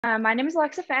My name is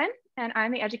Alexa Fenn, and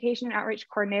I'm the Education and Outreach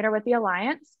Coordinator with the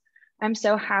Alliance. I'm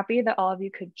so happy that all of you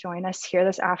could join us here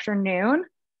this afternoon.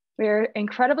 We're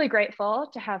incredibly grateful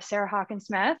to have Sarah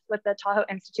Hockensmith with the Tahoe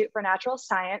Institute for Natural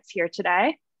Science here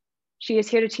today. She is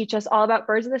here to teach us all about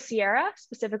birds of the Sierra,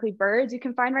 specifically birds you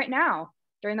can find right now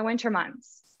during the winter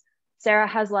months. Sarah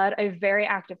has led a very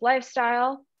active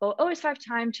lifestyle, but will always have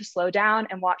time to slow down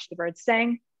and watch the birds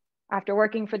sing. After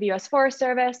working for the US Forest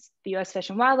Service, the US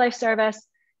Fish and Wildlife Service,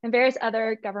 and various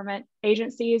other government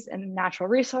agencies in natural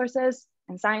resources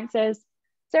and sciences,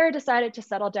 Sarah decided to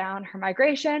settle down her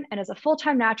migration and is a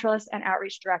full-time naturalist and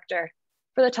outreach director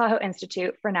for the Tahoe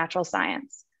Institute for Natural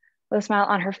Science. With a smile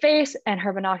on her face and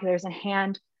her binoculars in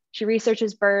hand, she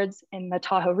researches birds in the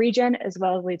Tahoe region, as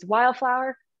well as leads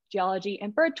wildflower, geology,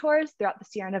 and bird tours throughout the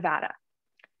Sierra Nevada.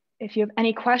 If you have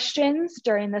any questions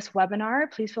during this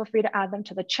webinar, please feel free to add them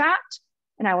to the chat,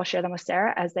 and I will share them with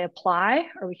Sarah as they apply,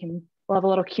 or we'll have a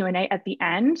little Q&A at the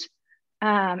end.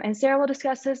 And Sarah will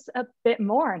discuss this a bit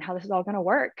more and how this is all gonna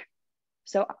work.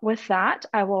 So with that,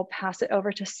 I will pass it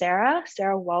over to Sarah.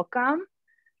 Sarah, welcome.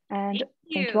 And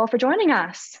thank you all for joining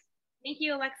us. Thank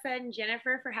you, Alexa and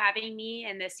Jennifer, for having me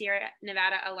in the Sierra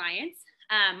Nevada Alliance.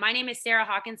 My name is Sarah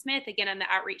Hockensmith. Again, I'm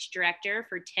the Outreach Director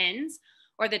for TINS,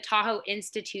 or the Tahoe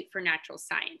Institute for Natural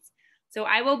Science. So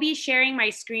I will be sharing my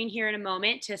screen here in a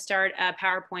moment to start a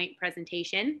PowerPoint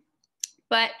presentation.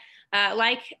 But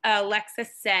like Alexa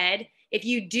said, if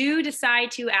you do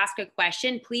decide to ask a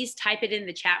question, please type it in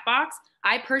the chat box.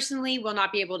 I personally will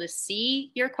not be able to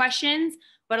see your questions,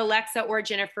 but Alexa or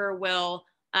Jennifer will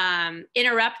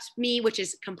interrupt me, which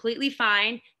is completely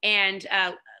fine, and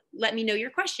let me know your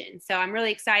questions. So I'm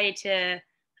really excited to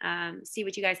see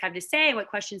what you guys have to say and what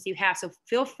questions you have. So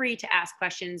feel free to ask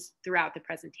questions throughout the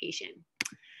presentation.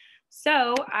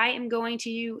 So I am going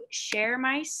to share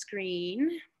my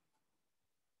screen.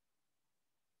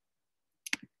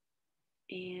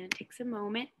 And takes a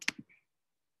moment.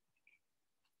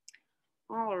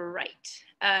 All right.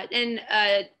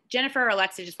 Jennifer or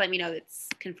Alexa, just let me know that's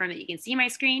confirmed that you can see my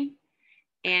screen.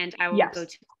 And I will go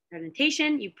to the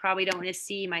presentation. You probably don't want to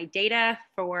see my data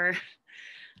for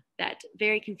that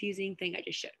very confusing thing I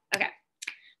just showed. Okay,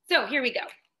 so here we go.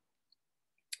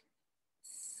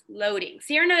 Loading.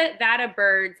 Sierra Nevada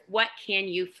birds, what can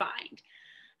you find?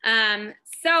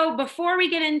 So before we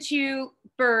get into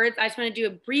birds, I just want to do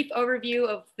a brief overview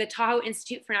of the Tahoe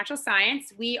Institute for Natural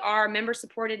Science. We are a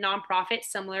member-supported nonprofit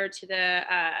similar to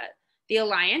the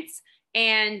Alliance,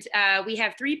 and we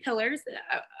have three pillars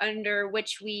under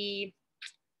which we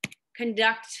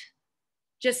conduct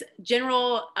just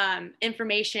general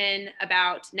information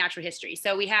about natural history.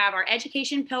 So we have our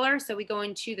education pillar, so we go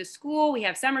into the school, we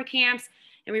have summer camps,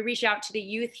 and we reach out to the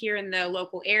youth here in the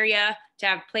local area to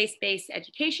have place-based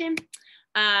education.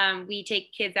 We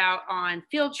take kids out on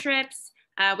field trips.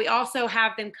 We also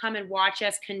have them come and watch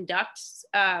us conduct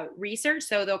research.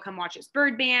 So they'll come watch us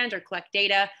bird band or collect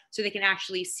data so they can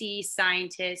actually see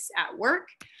scientists at work.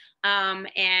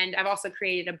 And I've also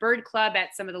created a bird club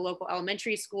at some of the local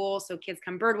elementary schools. So kids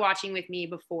come bird watching with me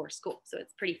before school. So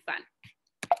it's pretty fun.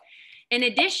 In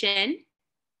addition,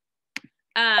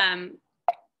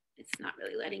 it's not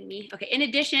really letting me. Okay, in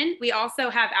addition, we also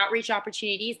have outreach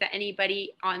opportunities that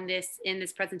anybody in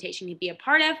this presentation can be a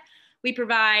part of. We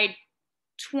provide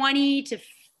 20 to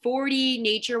 40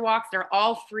 nature walks that are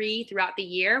all free throughout the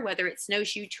year, whether it's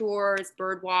snowshoe tours,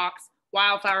 bird walks,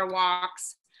 wildflower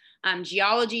walks,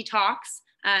 geology talks.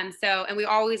 And we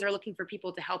always are looking for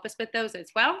people to help us with those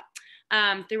as well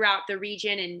throughout the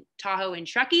region in Tahoe and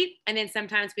Truckee. And then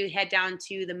sometimes we head down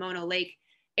to the Mono Lake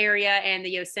area and the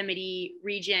Yosemite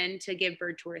region to give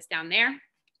bird tours down there.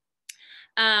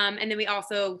 And then we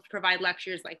also provide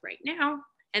lectures like right now.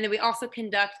 And then we also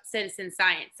conduct citizen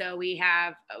science. So we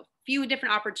have a few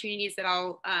different opportunities that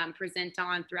I'll present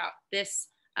on throughout this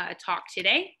talk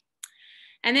today.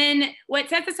 And then what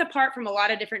sets us apart from a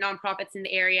lot of different nonprofits in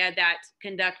the area that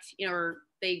conduct, or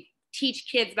they teach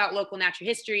kids about local natural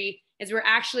history is we're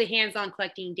actually hands-on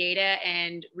collecting data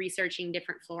and researching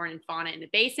different flora and fauna in the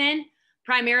basin.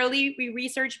 Primarily, we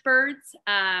research birds,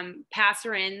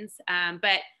 passerines,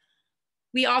 but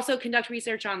we also conduct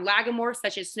research on lagomorphs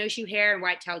such as snowshoe hare and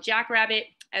white-tailed jackrabbit,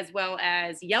 as well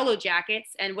as yellow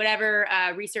jackets, and whatever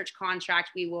research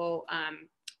contract we will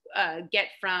get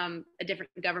from a different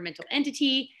governmental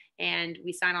entity, and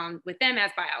we sign on with them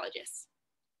as biologists.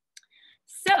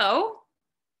 So,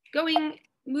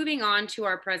 moving on to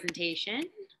our presentation,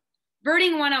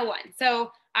 Birding 101.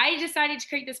 So I decided to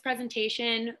create this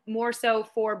presentation more so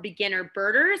for beginner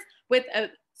birders with a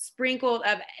sprinkle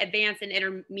of advanced and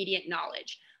intermediate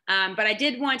knowledge. But I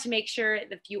did want to make sure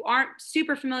that if you aren't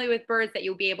super familiar with birds, that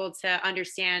you'll be able to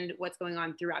understand what's going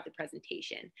on throughout the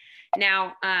presentation.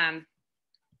 Now,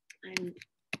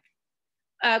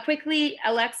 quickly,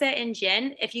 Alexa and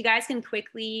Jen, if you guys can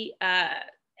quickly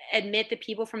admit the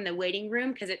people from the waiting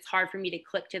room, because it's hard for me to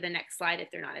click to the next slide if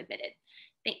they're not admitted.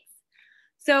 Thanks.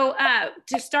 So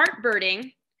to start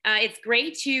birding, it's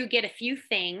great to get a few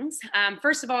things.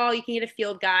 First of all, you can get a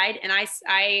field guide. And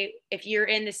if you're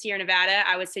in the Sierra Nevada,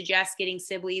 I would suggest getting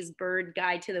Sibley's Bird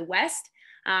Guide to the West.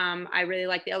 I really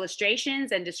like the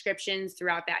illustrations and descriptions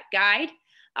throughout that guide.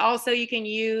 Also, you can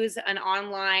use an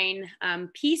online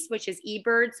piece, which is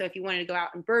eBird. So if you wanted to go out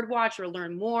and bird watch or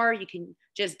learn more, you can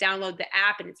just download the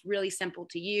app and it's really simple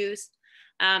to use.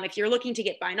 If you're looking to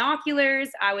get binoculars,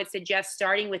 I would suggest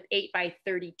starting with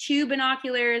 8x32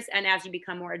 binoculars, and as you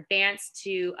become more advanced,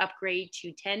 to upgrade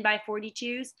to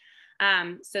 10x42s.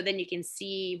 So then you can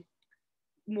see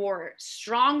more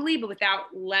strongly, but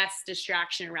without less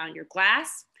distraction around your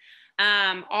glass.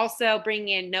 Also, bringing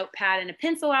in a notepad and a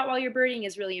pencil out while you're birding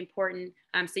is really important,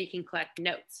 so you can collect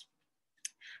notes.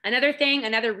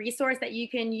 Another resource that you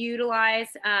can utilize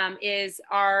is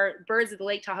our Birds of the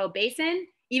Lake Tahoe Basin.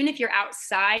 Even if you're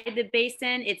outside the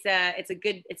basin, it's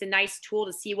a nice tool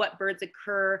to see what birds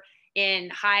occur in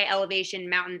high elevation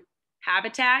mountain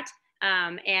habitat.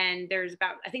 And there's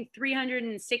about, I think,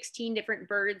 316 different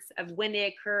birds of when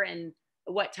they occur and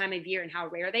what time of year and how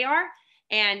rare they are.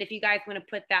 And if you guys want to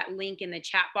put that link in the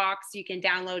chat box, you can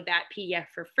download that PDF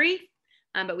for free.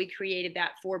 But we created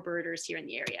that for birders here in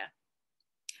the area.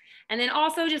 And then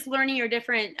also just learning your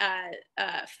different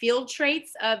field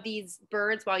traits of these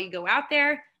birds while you go out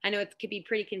there. I know it could be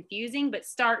pretty confusing, but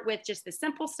start with just the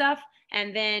simple stuff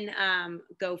and then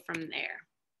go from there.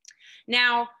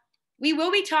 Now, we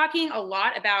will be talking a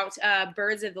lot about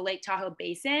birds of the Lake Tahoe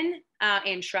Basin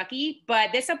and Truckee,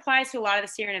 but this applies to a lot of the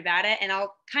Sierra Nevada, and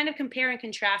I'll kind of compare and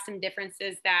contrast some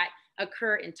differences that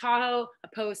occur in Tahoe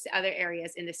opposed to other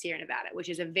areas in the Sierra Nevada, which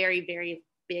is a very, very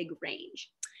big range.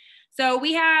 So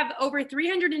we have over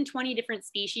 320 different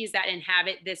species that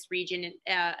inhabit this region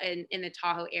in the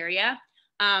Tahoe area,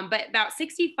 but about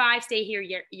 65 stay here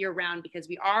year round because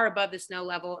we are above the snow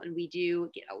level and we do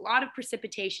get a lot of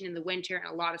precipitation in the winter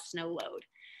and a lot of snow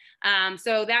load.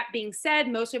 So that being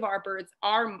said, most of our birds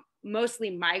are mostly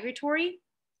migratory,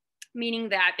 meaning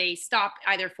that they stop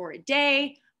either for a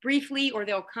day, briefly, or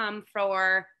they'll come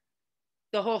for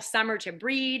the whole summer to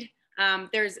breed.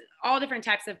 There's all different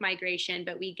types of migration,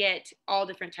 but we get all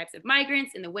different types of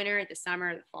migrants in the winter, the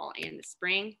summer, the fall, and the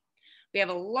spring. We have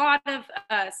a lot of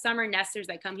summer nesters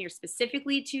that come here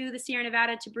specifically to the Sierra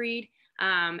Nevada to breed,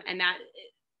 and that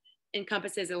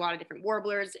encompasses a lot of different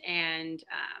warblers and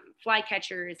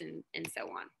flycatchers and so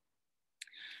on.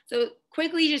 So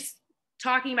quickly just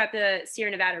talking about the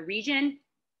Sierra Nevada region,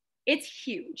 it's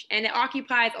huge and it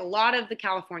occupies a lot of the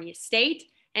California state.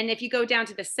 And if you go down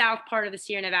to the south part of the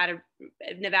Sierra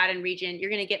Nevadan region, you're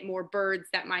going to get more birds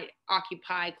that might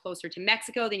occupy closer to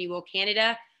Mexico than you will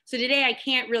Canada. So today I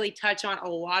can't really touch on a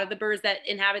lot of the birds that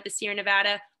inhabit the Sierra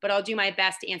Nevada, but I'll do my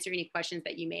best to answer any questions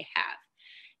that you may have.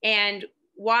 And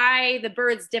why the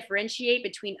birds differentiate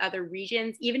between other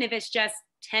regions, even if it's just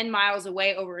 10 miles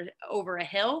away over a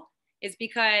hill, is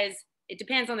because it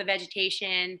depends on the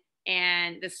vegetation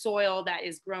and the soil that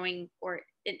is growing or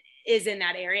is in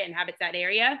that area, inhabits that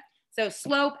area. So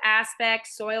slope, aspect,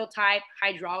 soil type,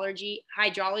 hydrology,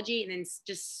 and then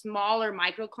just smaller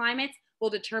microclimates will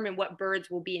determine what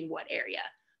birds will be in what area.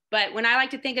 But when I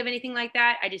like to think of anything like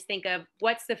that, I just think of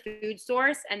what's the food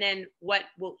source and then what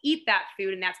will eat that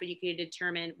food, and that's what you can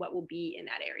determine what will be in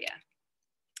that area.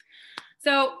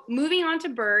 So moving on to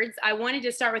birds, I wanted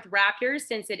to start with raptors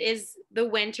since it is the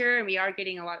winter and we are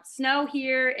getting a lot of snow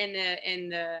here in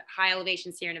the high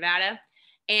elevation Sierra Nevada.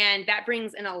 And that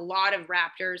brings in a lot of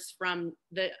raptors from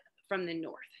the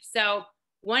north. So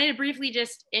wanted to briefly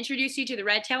just introduce you to the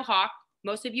red-tailed hawk.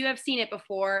 Most of you have seen it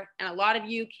before, and a lot of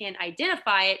you can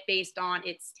identify it based on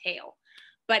its tail,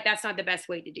 but that's not the best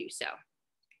way to do so.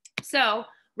 So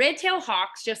red-tailed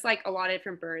hawks, just like a lot of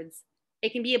different birds,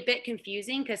 it can be a bit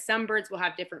confusing because some birds will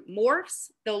have different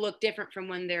morphs. They'll look different from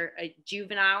when they're a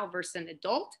juvenile versus an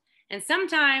adult. And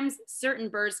sometimes certain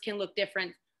birds can look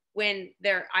different when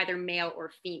they're either male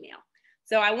or female.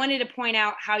 So I wanted to point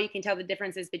out how you can tell the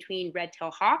differences between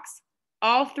red-tailed hawks.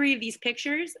 All three of these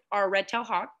pictures are red-tailed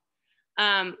hawk.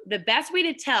 The best way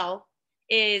to tell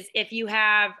is if you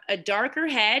have a darker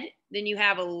head, then you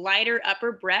have a lighter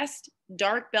upper breast,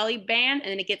 dark belly band,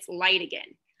 and then it gets light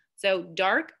again. So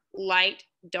dark, light,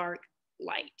 dark,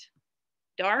 light.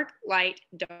 Dark, light,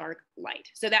 dark, light.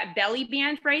 So that belly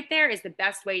band right there is the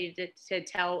best way to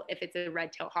tell if it's a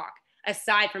red-tailed hawk.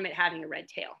 aside from it having a red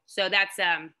tail. So that's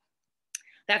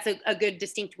a good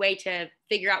distinct way to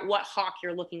figure out what hawk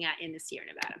you're looking at in the Sierra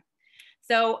Nevada.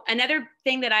 So another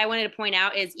thing that I wanted to point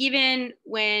out is even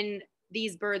when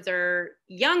these birds are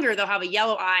younger, they'll have a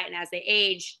yellow eye, and as they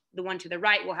age, the one to the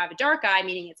right will have a dark eye,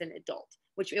 meaning it's an adult,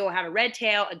 which it will have a red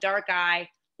tail, a dark eye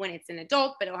when it's an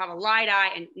adult, but it'll have a light eye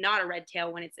and not a red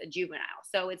tail when it's a juvenile.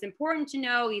 So it's important to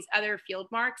know these other field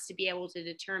marks to be able to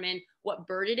determine what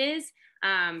bird it is,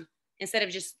 instead of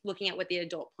just looking at what the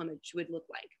adult plumage would look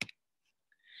like.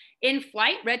 In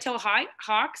flight, red-tailed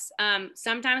hawks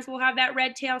sometimes will have that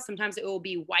red tail, sometimes it will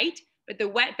be white, but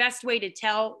the best way to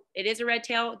tell it is a red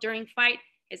tail during flight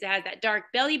is it has that dark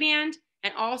belly band,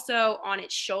 and also on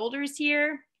its shoulders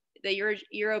here, the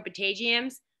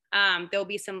Europatagiums, there'll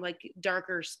be some like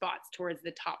darker spots towards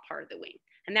the top part of the wing.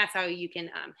 And that's how you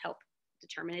can help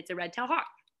determine it's a red-tailed hawk.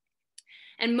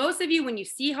 And most of you, when you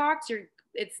see hawks,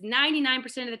 it's 99%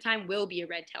 of the time will be a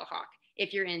red-tailed hawk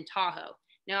if you're in Tahoe.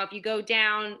 Now, if you go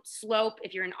down slope,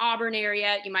 if you're in Auburn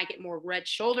area, you might get more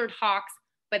red-shouldered hawks,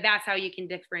 but that's how you can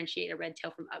differentiate a red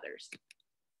tail from others.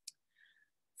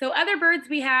 So other birds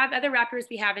we have, other raptors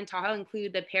we have in Tahoe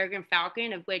include the peregrine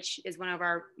falcon, of which is one of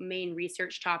our main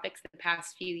research topics the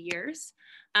past few years.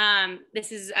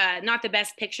 This is not the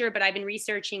best picture, but I've been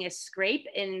researching a scrape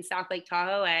in South Lake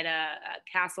Tahoe at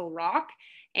Castle Rock.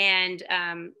 And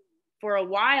for a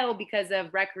while, because of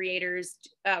recreators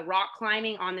rock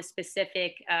climbing on the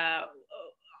specific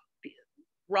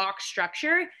rock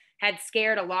structure, had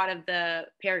scared a lot of the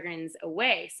peregrines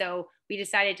away. So we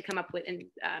decided to come up with and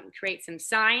create some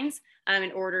signs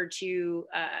in order to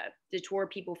deter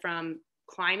people from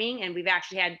climbing. And we've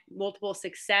actually had multiple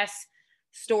success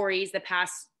stories the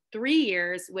past 3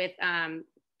 years with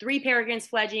 3 peregrines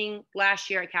fledging last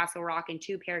year at Castle Rock and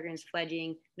 2 peregrines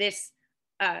fledging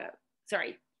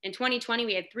in 2020,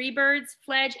 we had 3 birds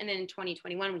fledge, and then in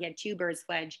 2021, we had 2 birds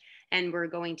fledge, and we're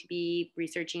going to be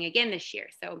researching again this year.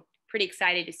 So pretty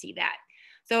excited to see that.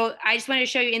 So I just wanted to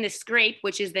show you in the scrape,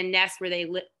 which is the nest where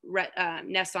they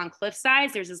nest on cliff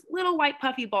sides. There's this little white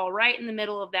puffy ball right in the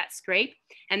middle of that scrape.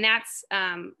 And that's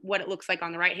what it looks like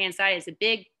on the right-hand side. It's a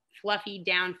big, fluffy,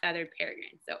 down feathered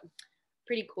peregrine. So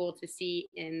pretty cool to see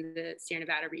in the Sierra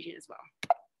Nevada region as well.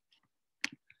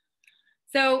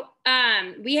 So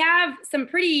we have some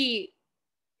pretty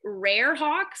rare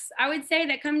hawks, I would say,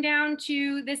 that come down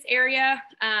to this area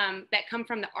that come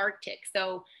from the Arctic.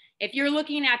 So if you're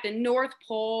looking at the North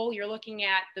Pole, you're looking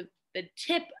at the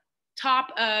top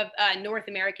of North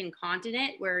American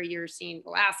continent, where you're seeing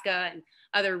Alaska and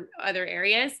other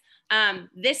areas.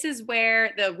 This is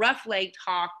where the rough-legged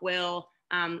hawk will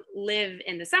live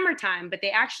in the summertime, but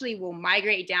they actually will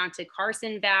migrate down to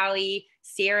Carson Valley,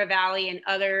 Sierra Valley, and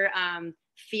other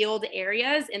field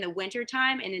areas in the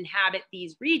wintertime and inhabit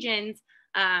these regions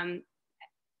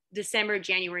December,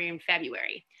 January, and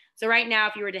February. So right now,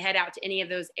 if you were to head out to any of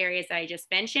those areas that I just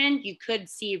mentioned, you could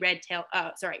see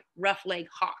rough-legged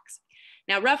hawks.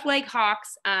 Now, rough-legged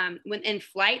hawks, when in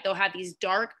flight, they'll have these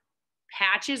dark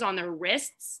patches on their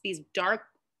wrists, these dark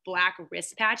black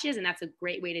wrist patches, and that's a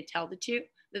great way to tell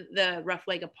the rough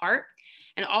leg apart.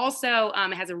 And also,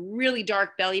 it has a really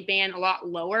dark belly band, a lot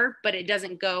lower, but it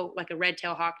doesn't go like a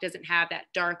red-tailed hawk, doesn't have that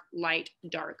dark, light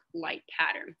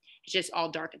pattern. It's just all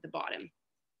dark at the bottom.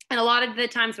 And a lot of the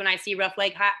times when I see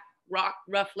rough-legged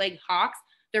hawks,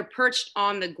 they're perched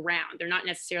on the ground. They're not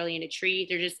necessarily in a tree.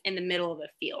 They're just in the middle of a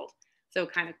field. So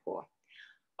kind of cool.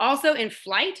 Also in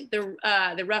flight,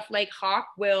 the rough-legged hawk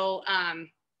will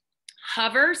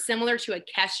hover similar to a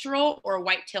kestrel or a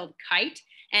white-tailed kite,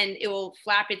 and it will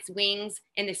flap its wings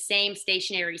in the same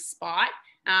stationary spot,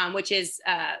 which is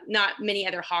not many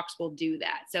other hawks will do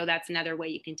that. So that's another way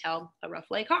you can tell a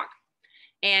rough-legged hawk.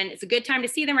 And it's a good time to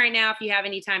see them right now if you have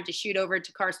any time to shoot over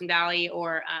to Carson Valley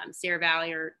or Sierra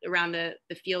Valley or around the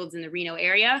fields in the Reno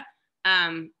area,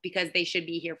 because they should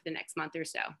be here for the next month or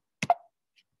so.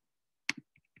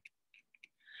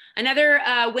 Another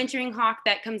wintering hawk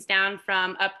that comes down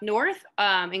from up north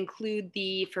include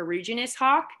the ferruginous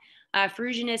hawk.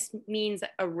 Ferruginous means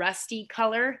a rusty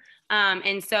color.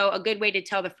 And so a good way to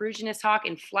tell the ferruginous hawk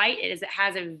in flight is it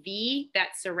has a V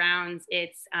that surrounds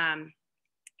its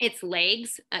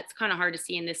legs. It's kind of hard to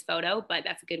see in this photo, but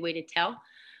that's a good way to tell.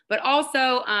 But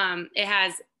also it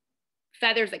has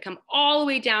feathers that come all the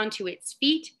way down to its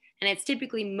feet, and it's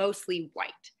typically mostly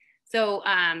white. So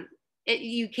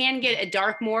you can get a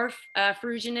dark morph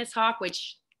ferruginous hawk,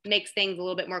 which makes things a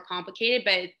little bit more complicated,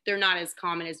 but they're not as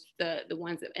common as the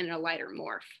ones that in a lighter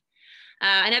morph.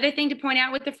 Another thing to point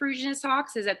out with the ferruginous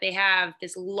hawks is that they have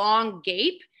this long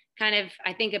gape kind of,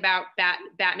 I think about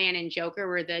Batman and Joker,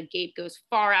 where the gape goes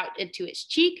far out into its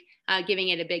cheek, giving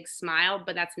it a big smile.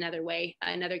 But that's another way,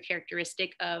 another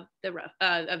characteristic of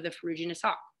the ferruginous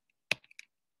hawk.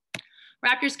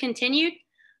 Raptors continued.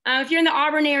 If you're in the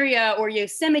Auburn area or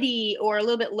Yosemite or a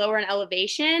little bit lower in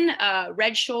elevation,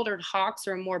 red-shouldered hawks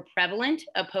are more prevalent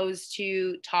opposed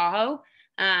to Tahoe.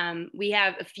 We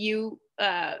have a few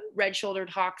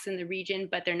red-shouldered hawks in the region,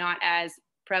 but they're not as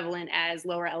prevalent as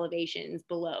lower elevations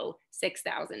below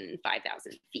 6,000 and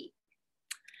 5,000 feet.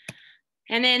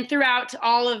 And then throughout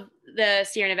all of the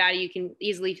Sierra Nevada, you can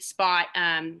easily spot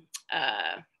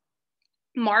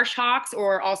marsh hawks,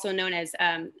 or also known as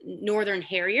northern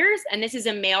harriers. And this is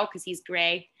a male because he's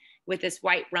gray with this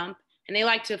white rump. And they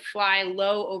like to fly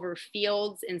low over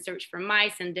fields and search for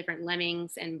mice and different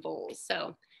lemmings and voles.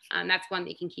 So that's one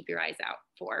that you can keep your eyes out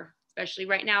for, especially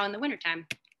right now in the wintertime.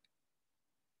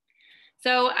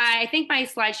 So I think my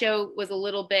slideshow was a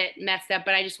little bit messed up,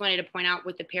 but I just wanted to point out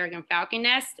with the peregrine falcon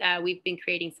nest, we've been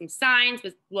creating some signs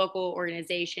with local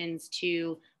organizations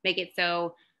to make it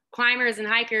so climbers and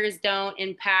hikers don't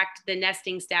impact the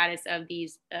nesting status of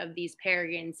these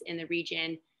peregrines in the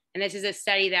region. And this is a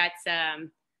study that's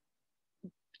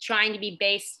trying to be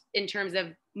based in terms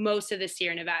of most of the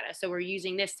Sierra Nevada. So we're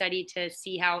using this study to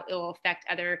see how it will affect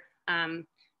other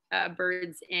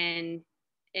birds in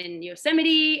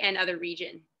Yosemite and other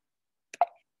region.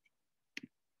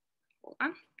 Hold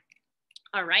on.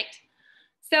 All right.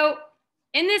 So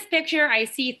in this picture, I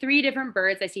see three different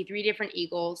birds. I see three different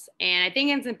eagles. And I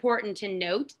think it's important to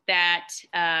note that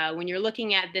when you're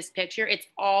looking at this picture, it's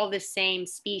all the same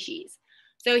species.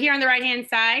 So here on the right-hand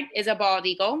side is a bald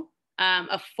eagle,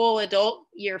 a full adult,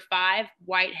 year 5,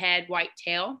 white head, white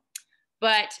tail.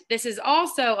 But this is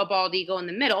also a bald eagle in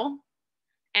the middle.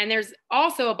 And there's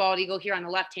also a bald eagle here on the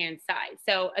left-hand side.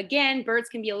 So again, birds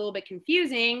can be a little bit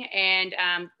confusing. And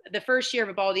the first year of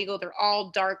a bald eagle, they're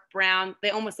all dark brown. They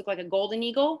almost look like a golden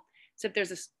eagle. So if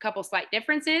there's a couple slight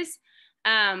differences.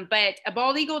 But a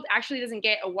bald eagle actually doesn't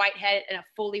get a white head and a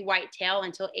fully white tail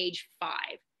until age 5.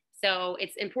 So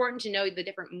it's important to know the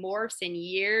different morphs and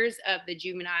years of the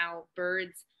juvenile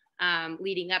birds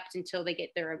leading up until they get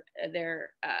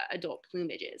their adult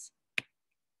plumages.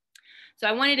 So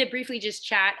I wanted to briefly just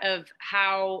chat of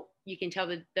how you can tell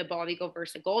the bald eagle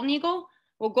versus a golden eagle.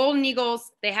 Well, golden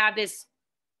eagles, they have this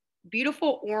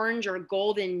beautiful orange or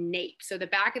golden nape. So the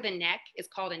back of the neck is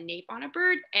called a nape on a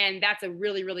bird. And that's a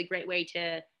really, really great way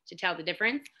to tell the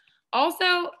difference.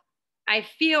 Also, I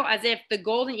feel as if the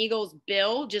golden eagle's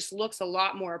bill just looks a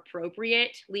lot more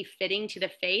appropriately fitting to the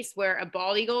face, where a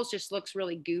bald eagle's just looks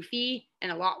really goofy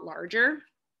and a lot larger.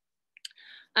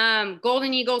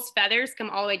 Golden eagles' feathers come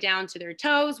all the way down to their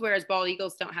toes, whereas bald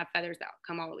eagles don't have feathers that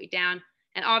come all the way down.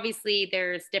 And obviously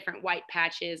there's different white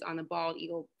patches on the bald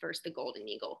eagle versus the golden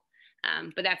eagle.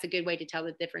 But that's a good way to tell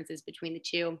the differences between the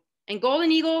two. And golden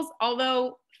eagles,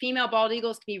 although female bald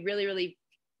eagles can be really, really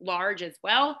large as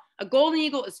well, a golden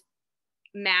eagle is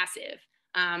massive.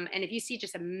 And if you see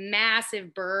just a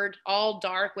massive bird, all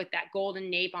dark with that golden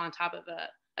nape on top of a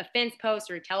fence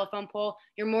post or a telephone pole,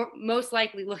 you're most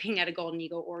likely looking at a golden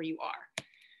eagle, or you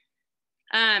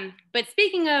are. But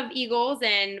speaking of eagles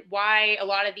and why a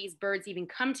lot of these birds even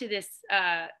come to this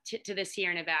to the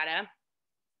Sierra Nevada,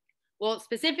 well,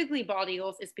 specifically bald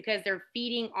eagles, is because they're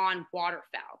feeding on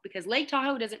waterfowl, because Lake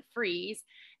Tahoe doesn't freeze,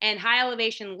 and high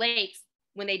elevation lakes,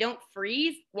 when they don't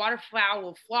freeze, waterfowl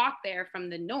will flock there from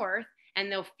the north,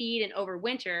 and they'll feed and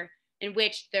overwinter, in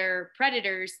which their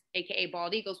predators, aka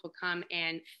bald eagles, will come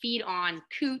and feed on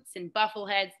coots and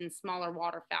buffleheads and smaller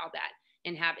waterfowl that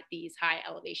inhabit these high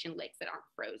elevation lakes that aren't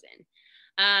frozen.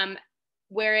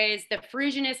 Whereas the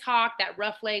ferruginous hawk, that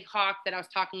rough-legged hawk that I was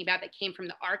talking about that came from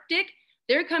the Arctic,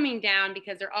 they're coming down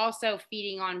because they're also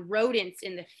feeding on rodents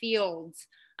in the fields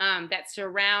that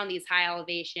surround these high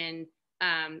elevation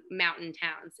mountain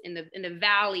towns. In the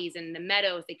valleys and the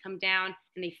meadows, they come down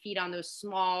and they feed on those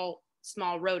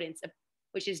small rodents,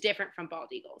 which is different from bald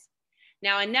eagles.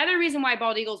 Now, another reason why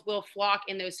bald eagles will flock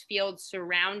in those fields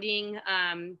surrounding,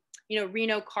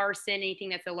 Reno, Carson, anything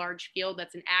that's a large field,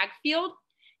 that's an ag field,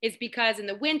 is because in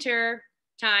the winter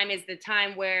time is the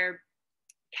time where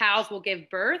cows will give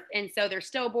birth. And so their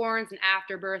stillborns and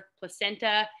afterbirth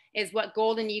placenta is what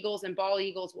golden eagles and bald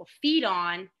eagles will feed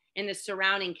on in the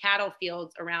surrounding cattle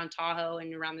fields around Tahoe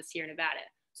and around the Sierra Nevada.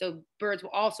 So birds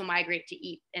will also migrate to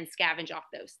eat and scavenge off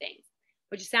those things,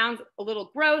 which sounds a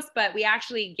little gross, but we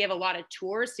actually give a lot of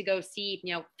tours to go see,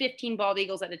 15 bald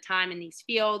eagles at a time in these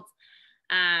fields.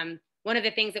 One of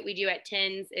the things that we do at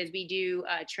TINS is we do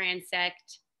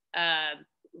transect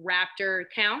raptor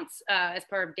counts as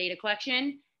part of data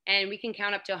collection. and we can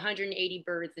count up to 180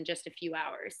 birds in just a few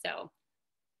hours. So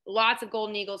lots of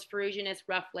golden eagles, ferruginous,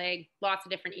 roughleg, lots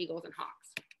of different eagles and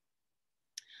hawks.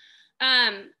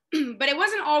 But it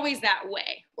wasn't always that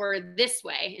way or this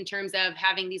way in terms of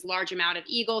having these large amount of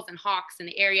eagles and hawks in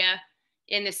the area.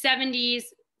 In the 70s,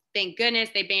 thank goodness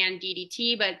they banned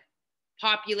DDT, but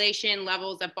population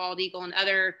levels of bald eagle and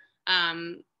other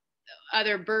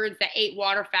birds that ate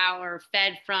waterfowl or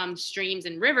fed from streams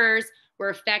and rivers were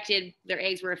affected. Their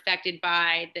eggs were affected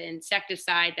by the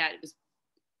insecticide that was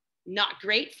not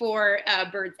great for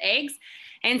birds' eggs.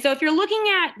 And so if you're looking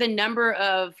at the number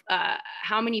of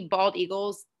how many bald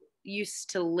eagles used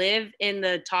to live in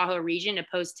the Tahoe region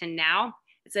opposed to now,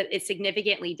 it's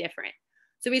significantly different.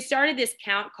 So we started this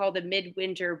count called the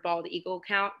Midwinter Bald Eagle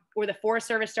Count, or the Forest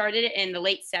Service started it in the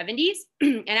late 70s.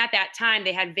 And at that time,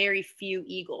 they had very few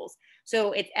eagles.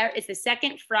 So it's the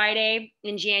second Friday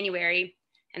in January,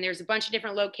 and there's a bunch of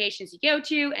different locations you go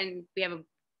to, and we have a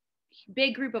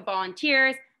big group of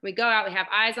volunteers. We go out, we have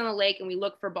eyes on the lake, and we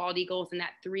look for bald eagles in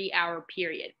that 3-hour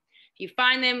period. If you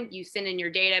find them, you send in your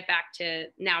data back to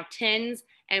now tens,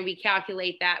 and we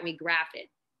calculate that and we graph it.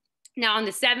 Now in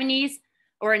the 70s,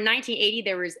 or in 1980,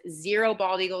 there was 0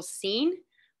 bald eagles seen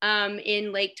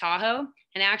in Lake Tahoe.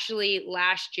 And actually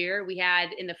last year we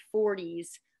had in the 40s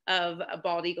of a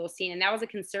bald eagle seen. And that was a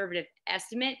conservative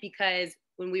estimate because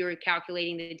when we were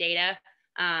calculating the data,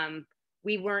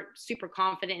 we weren't super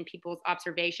confident in people's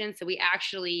observations. So we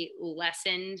actually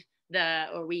lessened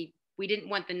we didn't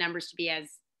want the numbers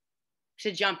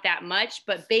to jump that much.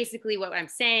 But basically what I'm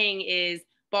saying is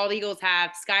bald eagles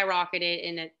have skyrocketed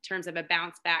in terms of a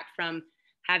bounce back from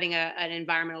having an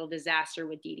environmental disaster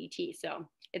with DDT. So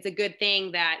it's a good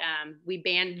thing that we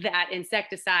banned that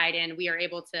insecticide, and we are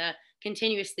able to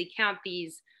continuously count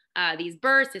these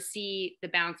birds to see the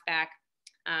bounce back,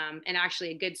 and actually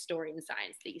a good story in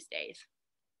science these days.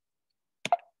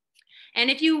 And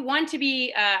if you want to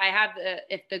be,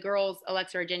 if the girls,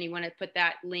 Alexa or Jenny, want to put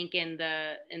that link in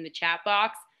the chat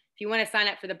box, if you want to sign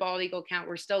up for the bald eagle count,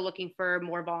 we're still looking for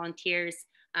more volunteers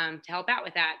to help out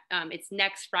with that. It's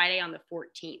next Friday on the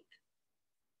 14th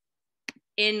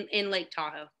in Lake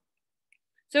Tahoe.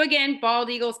 So again, bald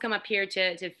eagles come up here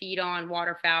to feed on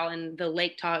waterfowl in the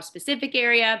Lake Tahoe specific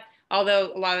area,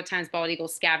 although a lot of the times bald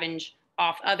eagles scavenge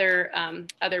off other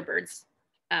birds,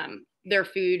 their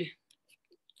food.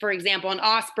 For example, an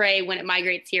osprey, when it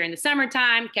migrates here in the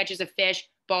summertime, catches a fish,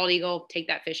 bald eagle, take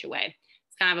that fish away.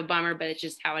 It's kind of a bummer, but it's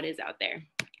just how it is out there.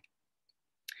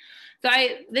 So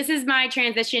this is my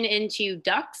transition into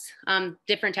ducks,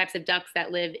 different types of ducks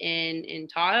that live in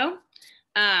Tahoe.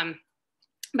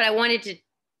 But I wanted to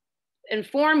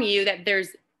inform you that there's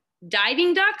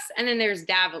diving ducks and then there's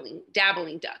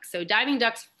dabbling ducks. So diving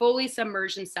ducks fully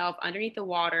submerge themselves underneath the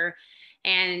water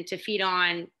and to feed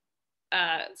on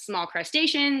small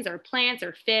crustaceans or plants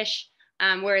or fish,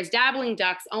 whereas dabbling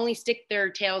ducks only stick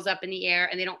their tails up in the air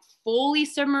and they don't fully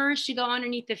submerge to go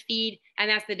underneath the feed.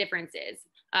 And that's the difference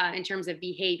in terms of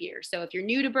behavior. So if you're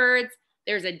new to birds,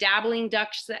 there's a dabbling duck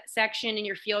section in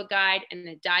your field guide and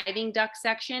a diving duck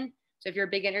section. So if you're a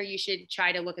beginner, you should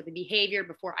try to look at the behavior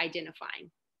before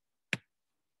identifying.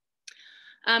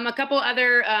 A couple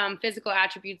other physical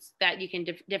attributes that you can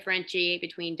differentiate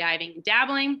between diving and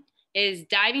dabbling is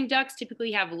diving ducks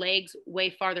typically have legs way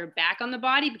farther back on the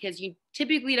body because you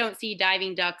typically don't see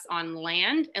diving ducks on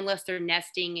land unless they're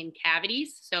nesting in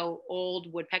cavities, so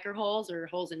old woodpecker holes or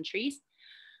holes in trees.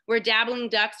 Where dabbling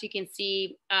ducks you can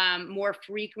see more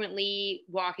frequently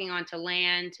walking onto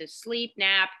land to sleep,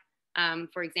 nap,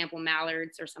 for example,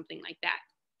 mallards or something like that.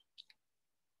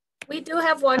 We do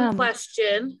have one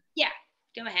question. Yeah,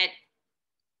 go ahead.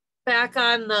 Back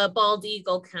on the bald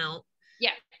eagle count.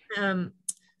 Yeah.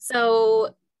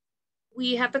 So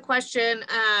we have the question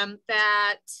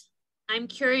that I'm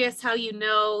curious how you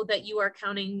know that you are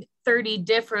counting 30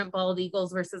 different bald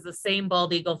eagles versus the same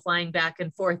bald eagle flying back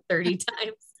and forth 30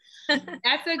 times.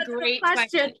 That's a great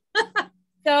question.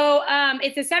 So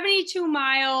it's a 72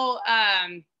 mile,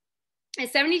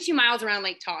 it's 72 miles around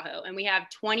Lake Tahoe, and we have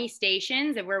 20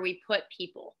 stations of where we put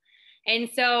people. And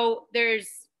so there's,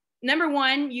 number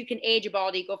one, you can age a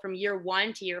bald eagle from year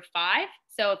 1 to year 5.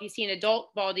 So if you see an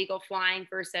adult bald eagle flying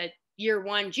versus a year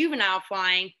 1 juvenile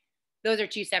flying, those are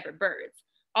 2 separate birds.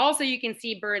 Also, you can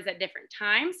see birds at different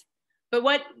times. But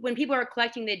when people are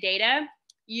collecting the data,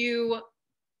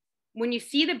 when you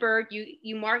see the bird,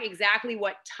 you mark exactly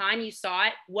what time you saw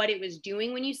it, what it was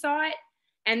doing when you saw it.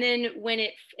 And then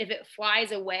if it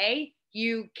flies away,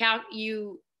 you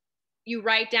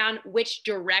write down which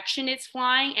direction it's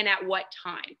flying and at what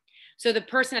time. So the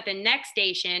person at the next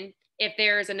station, if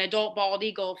there's an adult bald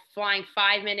eagle flying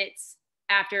 5 minutes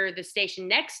after the station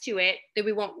next to it, then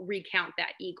we won't recount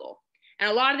that eagle. And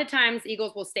a lot of the times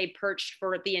eagles will stay perched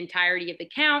for the entirety of the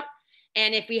count.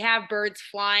 And if we have birds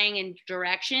flying in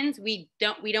directions, we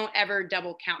don't ever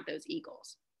double count those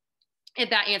eagles, if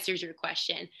that answers your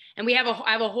question. And I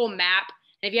have a whole map.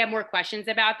 And if you have more questions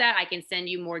about that, I can send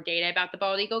you more data about the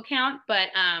bald eagle count. But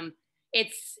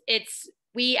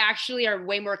we actually are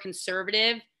way more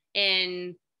conservative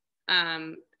in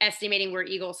estimating where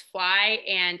eagles fly.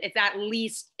 And it's at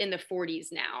least in the 40s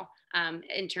now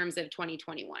in terms of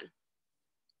 2021.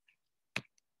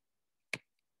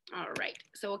 All right,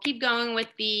 so we'll keep going with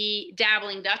the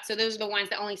dabbling ducks. So those are the ones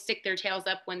that only stick their tails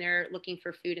up when they're looking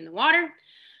for food in the water.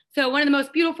 So one of the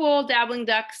most beautiful dabbling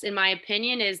ducks, in my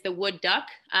opinion, is the wood duck,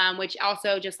 which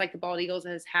also, just like the bald eagles,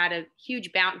 has had a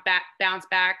huge bounce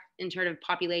back in terms of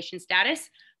population status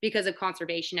because of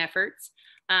conservation efforts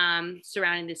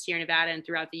surrounding the Sierra Nevada and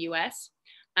throughout the US.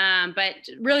 But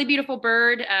really beautiful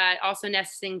bird, also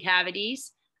nests in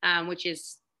cavities, which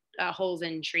is holes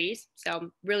in trees.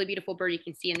 So really beautiful bird you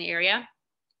can see in the area.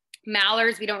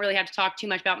 Mallards, we don't really have to talk too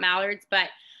much about mallards, but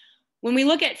when we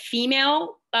look at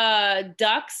female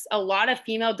ducks, a lot of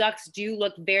female ducks do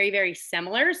look very, very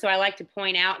similar. So I like to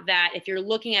point out that if you're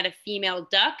looking at a female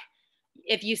duck,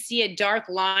 if you see a dark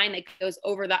line that goes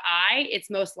over the eye,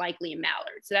 it's most likely a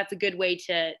mallard. So that's a good way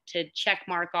to check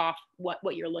mark off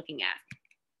what you're looking at.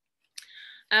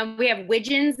 We have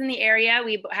widgeons in the area.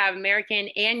 We have American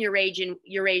and Eurasian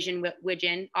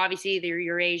widgeon. Obviously, the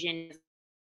Eurasian is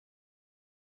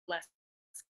less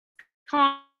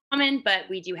common, but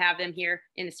we do have them here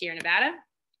in the Sierra Nevada.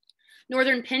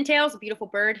 Northern pintail is a beautiful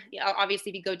bird.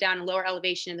 Obviously, if you go down in lower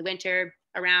elevation in the winter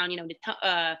around,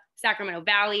 the Sacramento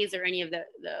valleys or any of the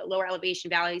lower elevation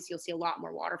valleys, you'll see a lot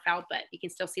more waterfowl, but you can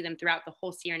still see them throughout the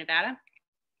whole Sierra Nevada.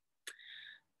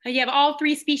 You have all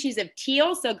three species of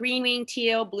teal, so green-winged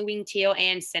teal, blue-winged teal,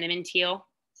 and cinnamon teal.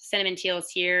 Cinnamon teal is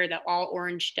here, the all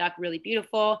orange duck, really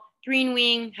beautiful. Green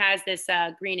wing has this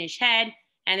greenish head,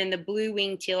 and then the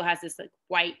blue-winged teal has this like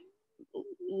white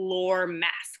lore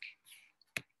mask.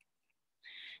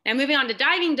 Now moving on to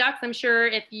diving ducks, I'm sure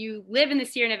if you live in the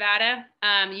Sierra Nevada,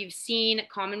 you've seen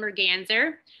common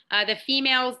merganser. The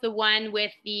female is the one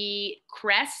with the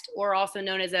crest, or also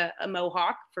known as a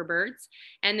mohawk for birds.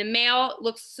 And the male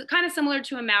looks kind of similar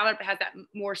to a mallard, but has that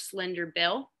more slender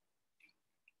bill.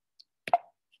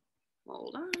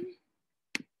 Hold on.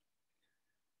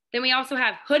 Then we also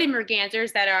have hooded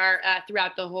mergansers that are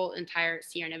throughout the whole entire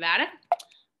Sierra Nevada.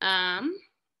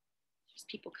 Just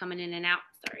people coming in and out,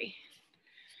 sorry.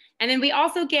 And then we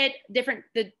also get you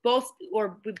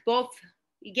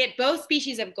get both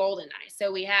species of goldeneye.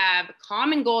 So we have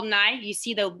common goldeneye. You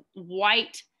see the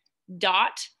white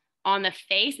dot on the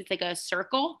face. It's like a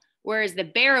circle, whereas the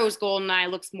Barrow's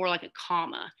goldeneye looks more like a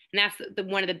comma. And that's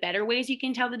one of the better ways you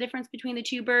can tell the difference between the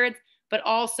two birds. But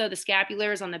also the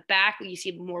scapulars on the back, you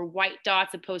see more white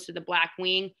dots opposed to the black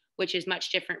wing, which is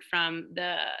much different from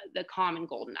the common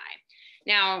goldeneye.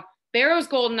 Now, Barrow's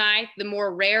goldeneye, the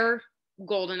more rare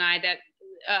goldeneye that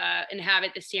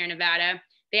inhabit the Sierra Nevada,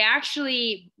 they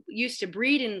actually used to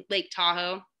breed in Lake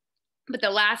Tahoe, but the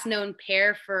last known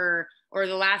pair or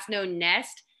the last known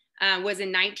nest was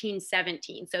in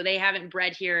 1917. So they haven't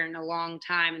bred here in a long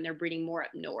time, and they're breeding more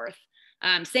up north.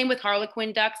 Same with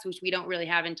harlequin ducks, which we don't really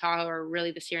have in Tahoe or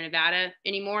really the Sierra Nevada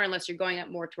anymore, unless you're going up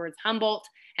more towards Humboldt,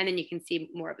 and then you can see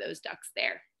more of those ducks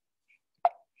there.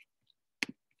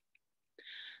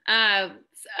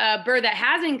 A bird that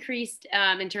has increased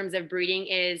in terms of breeding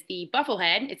is the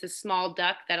bufflehead. It's a small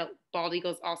duck that bald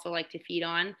eagles also like to feed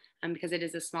on because it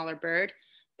is a smaller bird.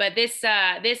 But this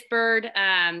bird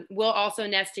will also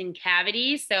nest in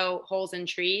cavities, so holes in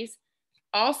trees.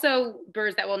 Also,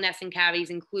 birds that will nest in cavities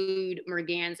include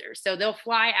mergansers. So they'll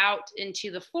fly out into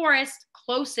the forest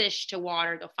closest to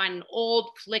water. They'll find an old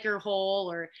flicker hole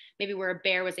or maybe where a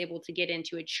bear was able to get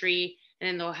into a tree, and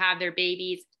then they'll have their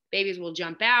babies. Babies will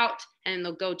jump out and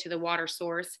they'll go to the water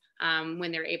source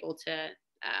when they're able to,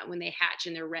 when they hatch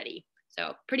and they're ready.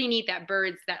 So pretty neat that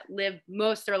birds that live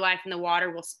most of their life in the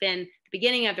water will spend the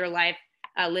beginning of their life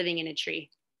living in a tree.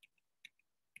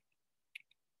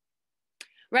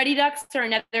 Ruddy ducks are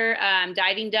another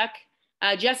diving duck.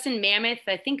 Just in Mammoth,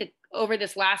 I think over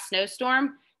this last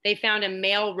snowstorm, they found a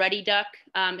male ruddy duck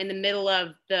in the middle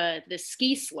of the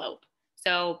ski slope.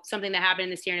 So something that happened in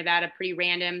the Sierra Nevada, pretty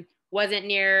random. Wasn't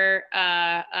near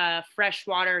a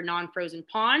freshwater, non-frozen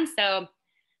pond. So,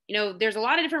 there's a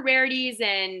lot of different rarities,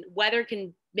 and weather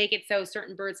can make it so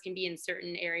certain birds can be in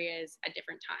certain areas at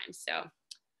different times. So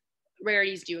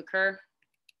rarities do occur.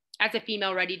 That's a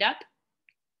female ruddy duck.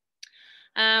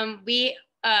 In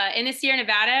the Sierra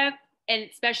Nevada, and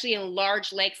especially in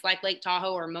large lakes like Lake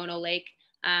Tahoe or Mono Lake,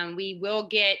 we will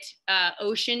get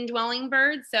ocean dwelling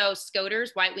birds. So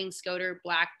scoters, white-winged scoter,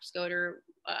 black scoter,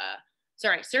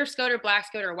 surf scoter, black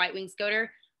scoter, or white-winged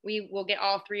scoter. We will get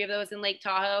all three of those in Lake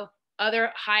Tahoe.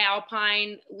 Other high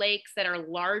alpine lakes that are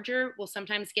larger will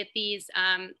sometimes get these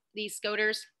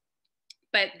scoters,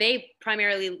 but they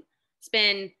primarily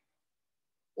spend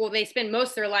most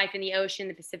of their life in the ocean,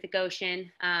 the Pacific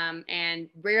Ocean, and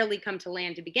rarely come to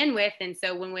land to begin with. And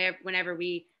so whenever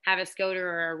we have a scoter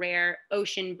or a rare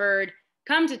ocean bird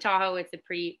come to Tahoe, it's a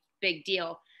pretty big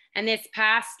deal. And this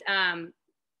past,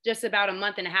 just about a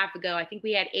month and a half ago, I think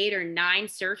we had 8 or 9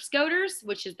 surf scoters,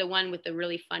 which is the one with the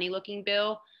really funny looking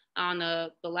bill on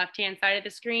the left-hand side of the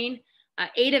screen.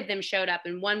 8 of them showed up,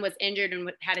 and 1 was injured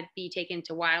and had to be taken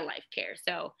to wildlife care.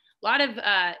 So a lot of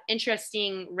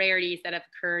interesting rarities that have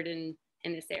occurred in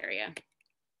this area.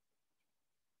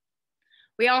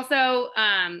 We also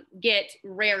get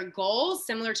rare gulls,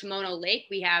 similar to Mono Lake.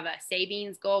 We have a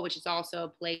Sabine's gull, which is also a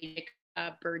pelagic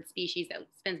bird species that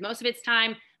spends most of its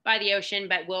time by the ocean,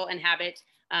 but will inhabit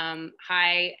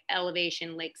high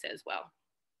elevation lakes as well.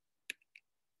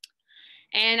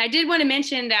 And I did want to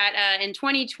mention that in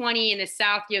 2020 in the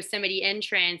South Yosemite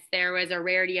entrance, there was a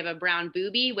rarity of a brown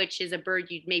booby, which is a bird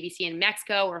you'd maybe see in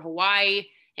Mexico or Hawaii.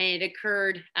 And it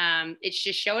occurred, it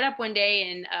just showed up one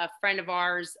day in a friend of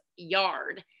ours'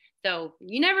 yard. So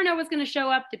you never know what's going to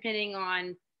show up depending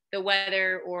on the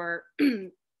weather, or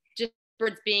just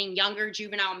birds being younger,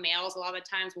 juvenile males. A lot of the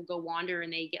times will go wander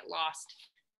and they get lost.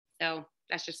 So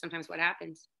that's just sometimes what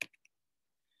happens.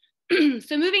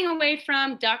 So moving away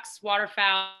from ducks,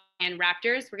 waterfowl, and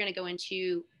raptors, we're going to go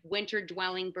into winter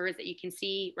dwelling birds that you can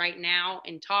see right now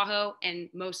in Tahoe and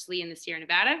mostly in the Sierra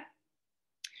Nevada.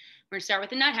 We're going to start with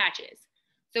the nuthatches.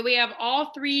 So we have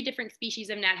all 3 different species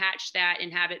of nuthatch that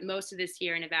inhabit most of the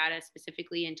Sierra Nevada,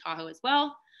 specifically in Tahoe as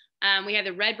well. We have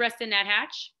the red-breasted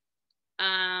nuthatch.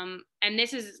 And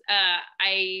this is,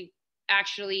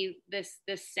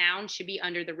 this sound should be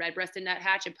under the red-breasted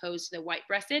nuthatch opposed to the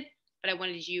white-breasted. But I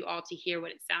wanted you all to hear what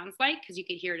it sounds like because you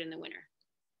could hear it in the winter.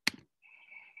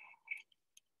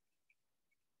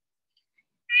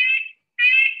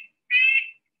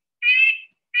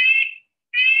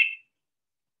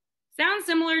 Sounds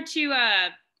similar to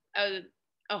a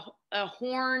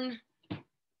horn-based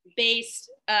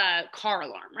car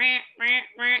alarm.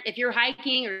 If you're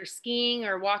hiking or skiing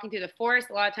or walking through the forest,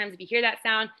 a lot of times if you hear that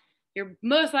sound, you're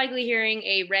most likely hearing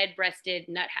a red-breasted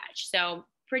nuthatch. So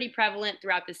pretty prevalent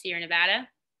throughout the Sierra Nevada.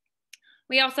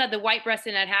 We also have the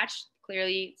white-breasted nuthatch,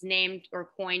 clearly it's named or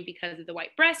coined because of the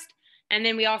white breast. And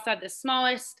then we also have the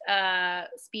smallest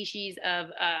species of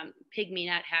pygmy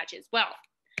nuthatch as well.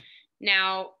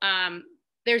 Now,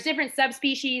 there's different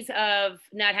subspecies of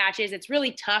nuthatches. It's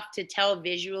really tough to tell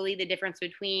visually the difference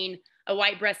between a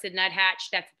white-breasted nuthatch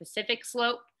that's a Pacific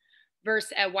slope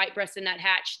versus a white-breasted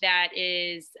nuthatch that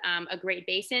is a Great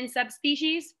Basin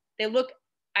subspecies. They look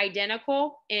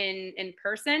identical in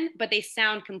person, but they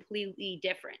sound completely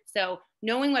different. So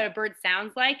knowing what a bird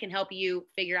sounds like can help you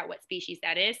figure out what species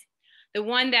that is. The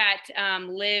one that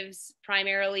lives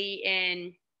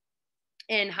primarily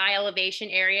in high elevation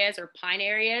areas or pine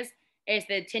areas is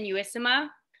the tenuissima,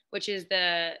 which is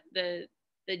the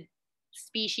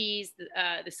species,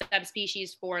 the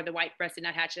subspecies for the white-breasted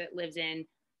nuthatch that lives in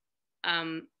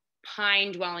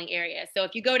pine dwelling areas. So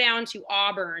if you go down to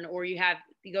Auburn, or you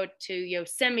go to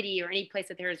Yosemite, or any place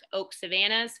that there's oak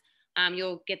savannas,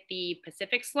 you'll get the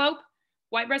Pacific slope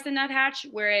white-breasted nuthatch.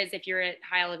 Whereas if you're at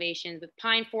high elevations with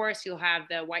pine forests, you'll have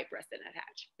the white-breasted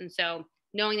nuthatch. And so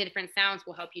knowing the different sounds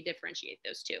will help you differentiate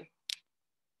those two.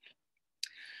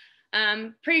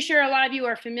 Pretty sure a lot of you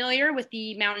are familiar with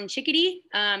the mountain chickadee.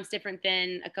 It's different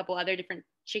than a couple other different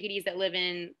chickadees that live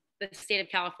in the state of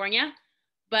California,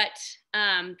 but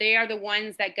they are the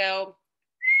ones that go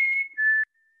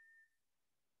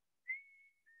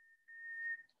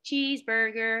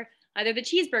cheeseburger. They're the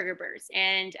cheeseburger birds,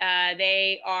 and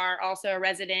they are also a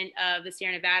resident of the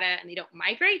Sierra Nevada, and they don't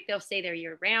migrate. They'll stay there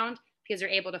year round because they're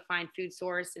able to find food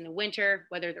source in the winter,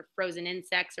 whether they're frozen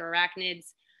insects or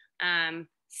arachnids,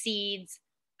 seeds,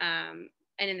 and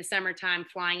in the summertime,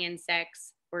 flying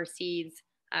insects or seeds.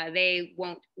 They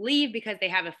won't leave because they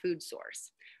have a food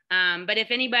source. But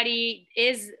if anybody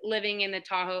is living in the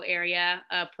Tahoe area,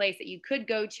 a place that you could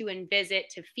go to and visit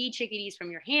to feed chickadees from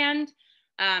your hand,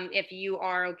 if you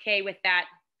are okay with that,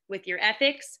 with your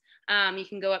ethics, you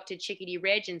can go up to Chickadee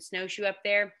Ridge and snowshoe up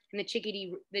there, and the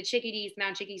chickadees,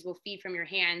 mountain chickadees will feed from your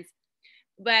hands.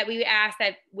 But we ask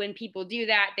that when people do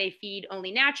that, they feed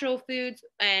only natural foods,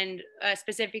 and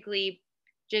specifically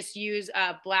just use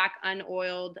black,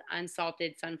 unoiled,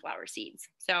 unsalted sunflower seeds.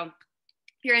 So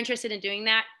if you're interested in doing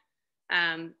that,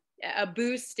 a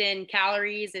boost in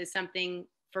calories is something,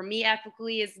 for me,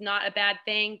 ethically is not a bad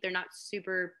thing. They're not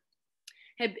super,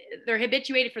 they're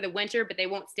habituated for the winter, but they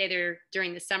won't stay there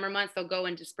during the summer months. They'll go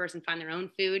and disperse and find their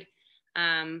own food.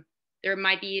 There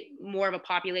might be more of a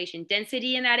population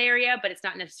density in that area, but it's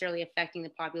not necessarily affecting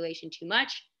the population too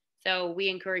much. So we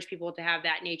encourage people to have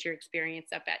that nature experience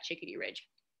up at Chickadee Ridge.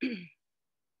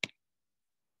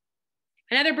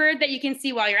 Another bird that you can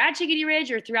see while you're at Chickadee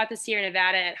Ridge or throughout the Sierra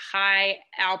Nevada at high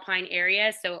alpine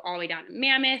areas, so all the way down to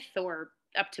Mammoth or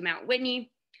up to Mount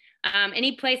Whitney.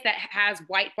 Any place that has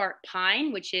white bark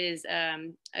pine, which is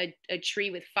a tree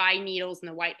with 5 needles in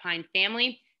the white pine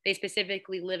family. They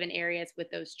specifically live in areas with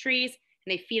those trees,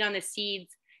 and they feed on the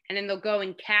seeds, and then they'll go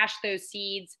and cache those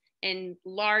seeds in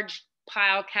large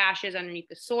pile caches underneath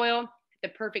the soil, the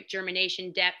perfect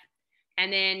germination depth.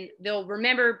 And then they'll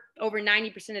remember over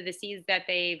 90% of the seeds that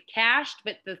they've cached,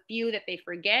 but the few that they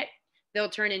forget, they'll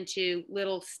turn into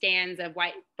little stands of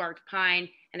white bark pine,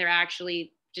 and they're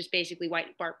actually just basically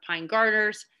white bark pine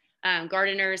gardeners,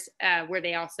 where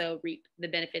they also reap the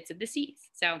benefits of the seeds.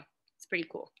 So it's pretty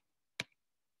cool.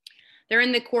 They're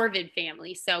in the corvid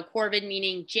family. So corvid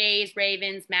meaning jays,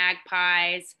 ravens,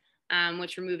 magpies,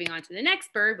 which we're moving on to the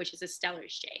next bird, which is a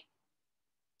Steller's jay.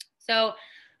 So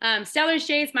Steller's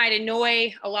jays might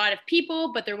annoy a lot of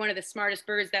people, but they're one of the smartest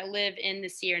birds that live in the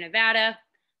Sierra Nevada.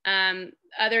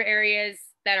 Other areas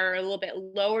that are a little bit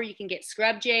lower, you can get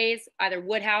scrub jays, either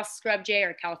Woodhouse scrub jay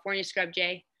or California scrub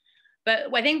jay.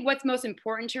 But I think what's most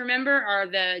important to remember are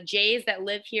the jays that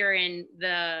live here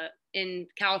in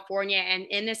California and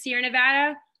in the Sierra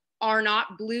Nevada are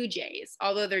not blue jays,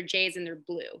 although they're jays and they're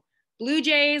blue. Blue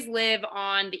jays live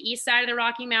on the east side of the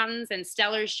Rocky Mountains, and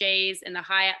Steller's jays in the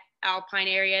high alpine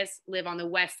areas live on the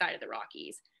west side of the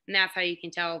Rockies. And that's how you can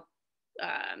tell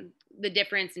the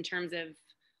difference in terms of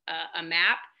a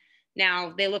map.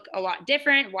 Now, they look a lot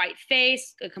different, white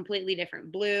face, a completely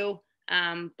different blue,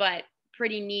 but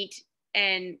pretty neat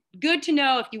and good to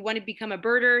know if you want to become a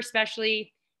birder,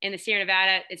 especially in the Sierra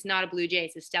Nevada. It's not a blue jay,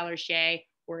 it's a Steller's jay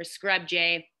or a scrub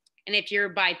jay. And if you're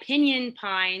by pinyon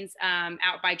pines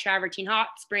out by Travertine Hot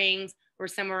Springs or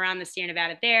somewhere around the Sierra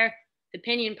Nevada there, the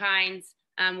pinyon pines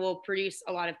will produce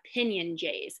a lot of pinyon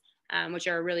jays, which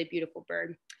are a really beautiful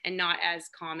bird and not as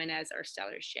common as our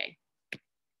Steller's jay.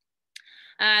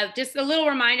 Just a little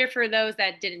reminder for those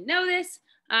that didn't know this,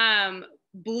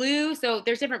 blue, so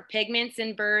there's different pigments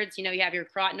in birds. You know, you have your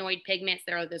carotenoid pigments.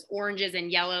 There are those oranges and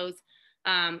yellows,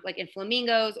 like in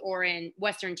flamingos or in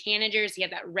Western tanagers, you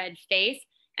have that red face.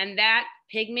 And that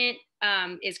pigment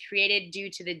is created due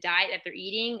to the diet that they're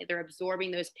eating. They're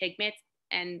absorbing those pigments,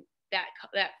 and that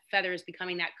feather is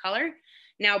becoming that color.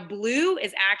 Now, blue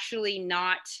is actually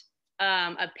not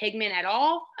a pigment at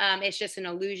all. It's just an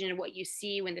illusion of what you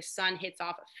see when the sun hits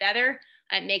off a feather.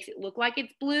 It makes it look like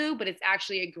it's blue, but it's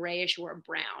actually a grayish or a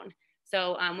brown.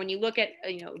 So when you look at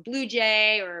a blue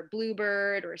jay or a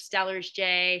bluebird or a Steller's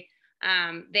jay,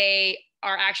 they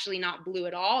are actually not blue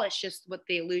at all. It's just what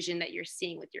the illusion that you're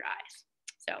seeing with your eyes.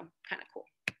 So kind of cool.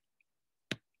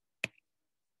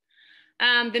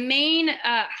 The main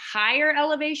higher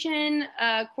elevation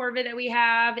corvid that we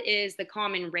have is the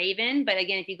common raven. But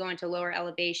again, if you go into lower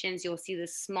elevations, you'll see the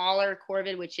smaller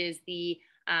corvid, which is the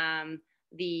crow,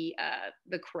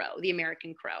 the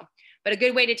American crow. But a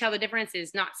good way to tell the difference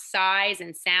is not size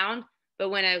and sound, but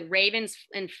when a raven's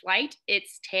in flight,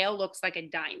 its tail looks like a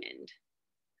diamond,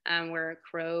 where a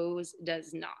crow's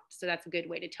does not. So that's a good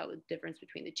way to tell the difference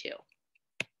between the two.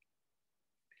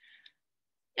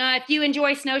 If you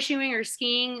enjoy snowshoeing or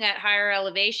skiing at higher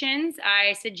elevations,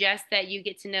 I suggest that you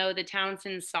get to know the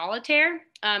Townsend solitaire.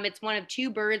 It's one of 2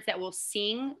 birds that will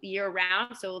sing year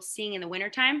round, so it'll sing in the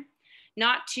wintertime,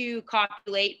 not to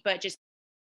copulate, but just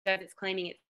because it's claiming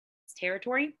its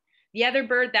territory. The other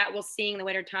bird that will sing in the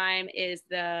wintertime is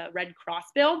the red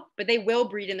crossbill, but they will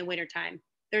breed in the wintertime.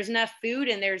 There's enough food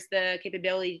and there's the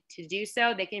capability to do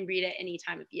so. They can breed at any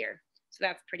time of year. So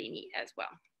that's pretty neat as well.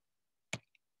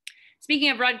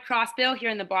 Speaking of red crossbill, here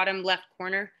in the bottom left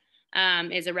corner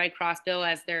is a red crossbill,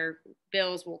 as their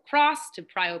bills will cross to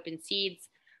pry open seeds.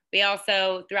 We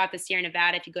also, throughout the Sierra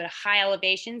Nevada, if you go to high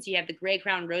elevations, you have the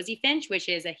gray-crowned rosy finch, which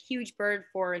is a huge bird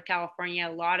for California.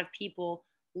 A lot of people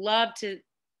love to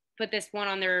put this one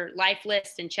on their life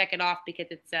list and check it off because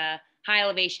it's a high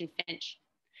elevation finch.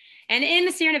 And in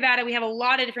the Sierra Nevada, we have a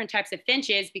lot of different types of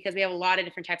finches because we have a lot of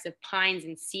different types of pines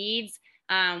and seeds,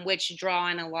 which draw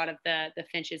in a lot of the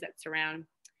finches that surround.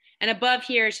 And above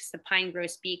here is just the pine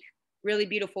grosbeak, really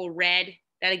beautiful red.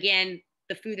 That again,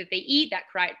 the food that they eat, that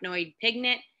carotenoid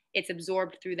pigment, it's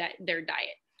absorbed through their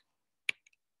diet.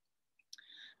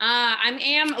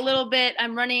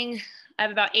 I'm running, I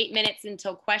have about 8 minutes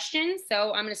until questions.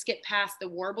 So I'm going to skip past the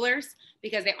warblers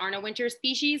because they aren't a winter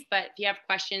species. But if you have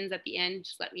questions at the end,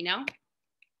 just let me know.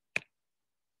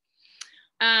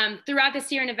 Throughout the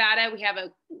Sierra Nevada, we have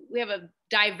a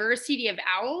diversity of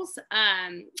owls,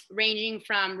 ranging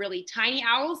from really tiny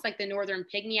owls like the northern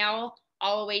pygmy owl,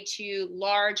 all the way to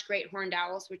large great horned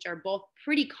owls, which are both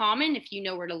pretty common if you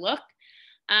know where to look.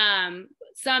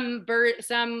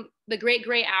 The great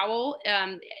gray owl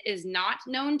is not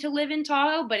known to live in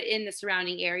Tahoe, but in the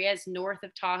surrounding areas north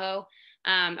of Tahoe.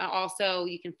 Also,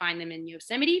 you can find them in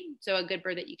Yosemite, so a good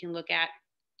bird that you can look at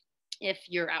if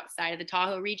you're outside of the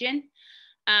Tahoe region.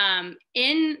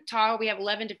 In Tahoe, we have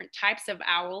 11 different types of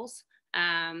owls.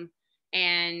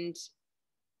 And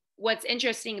what's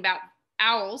interesting about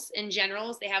owls in general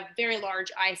is they have very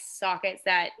large eye sockets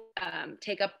that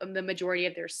take up the majority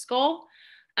of their skull.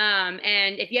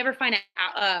 And if you ever find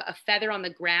a feather on the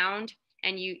ground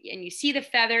and you see the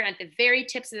feather, at the very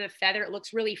tips of the feather, it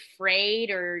looks really frayed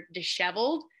or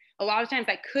disheveled. A lot of times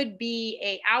that could be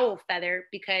a owl feather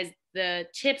because the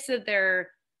tips of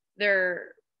their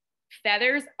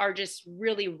feathers are just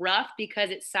really rough because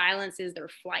it silences their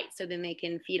flight. So then they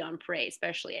can feed on prey,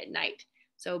 especially at night.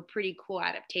 So pretty cool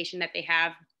adaptation that they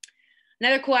have.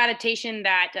 Another cool adaptation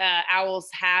that owls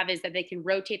have is that they can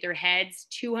rotate their heads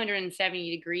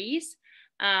 270 degrees.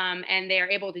 And they are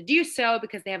able to do so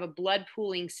because they have a blood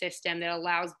pooling system that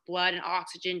allows blood and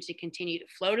oxygen to continue to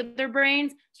flow to their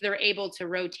brains. So they're able to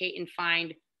rotate and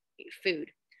find food.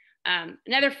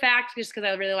 Another fact, just because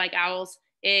I really like owls,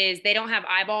 is they don't have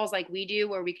eyeballs like we do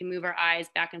where we can move our eyes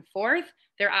back and forth.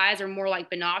 Their eyes are more like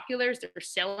binoculars. They're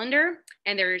cylinder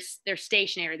and they're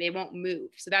stationary. They won't move.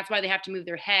 So that's why they have to move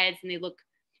their heads, and they look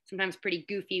sometimes pretty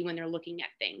goofy when they're looking at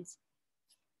things.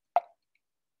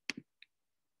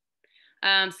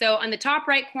 So on the top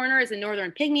right corner is a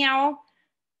northern pygmy owl.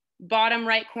 Bottom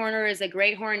right corner is a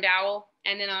great horned owl.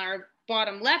 And then on our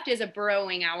bottom left is a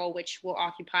burrowing owl, which will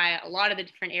occupy a lot of the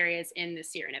different areas in the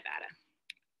Sierra Nevada.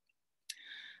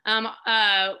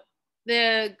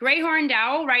 The great horned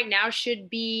owl right now should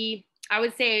be, I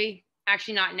would say,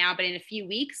 actually not now, but in a few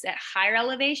weeks at higher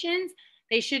elevations,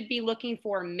 they should be looking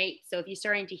for a mate. So if you're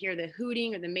starting to hear the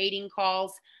hooting or the mating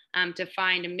calls to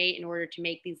find a mate in order to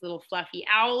make these little fluffy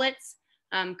owlets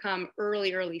come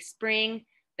early spring,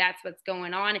 that's what's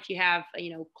going on. If you have,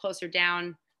 closer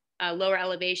down, lower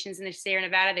elevations in the Sierra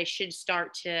Nevada, they should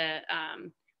start to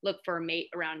look for a mate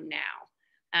around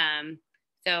now.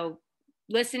 So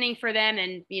listening for them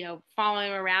and,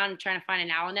 following them around and trying to find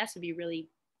an owl nest would be really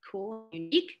cool and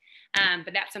unique.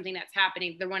 But that's something that's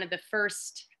happening. They're one of the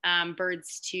first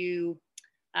birds to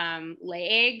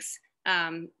lay eggs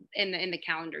in the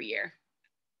calendar year.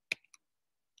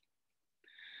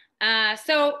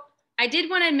 So I did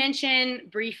want to mention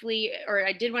briefly, or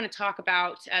I did want to talk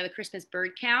about the Christmas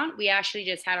bird count. We actually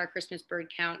just had our Christmas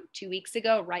bird count 2 weeks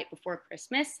ago, right before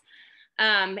Christmas.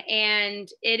 And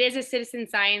it is a citizen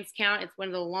science count. It's one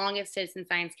of the longest citizen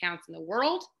science counts in the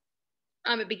world.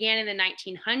 It began in the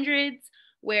 1900s,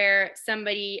 where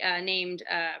somebody named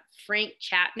Frank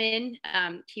Chapman,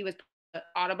 he was the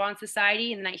Audubon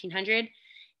Society in the 1900s,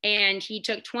 and he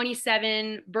took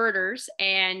 27 birders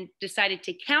and decided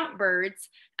to count birds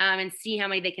and see how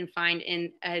many they can find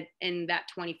in that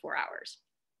 24 hours.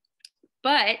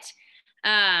 But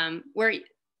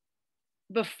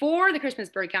before the Christmas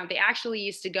bird count, they actually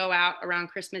used to go out around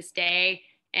Christmas Day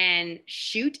and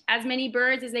shoot as many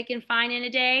birds as they can find in a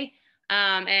day.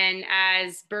 And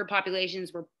as bird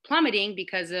populations were plummeting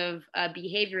because of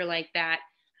behavior like that,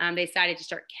 they decided to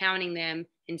start counting them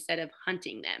instead of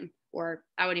hunting them, or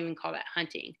I wouldn't even call that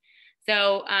hunting.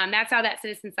 So that's how that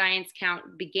citizen science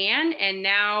count began. And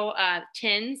now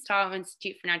TINS, Tahoe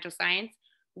Institute for Natural Science,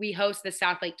 we host the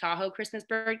South Lake Tahoe Christmas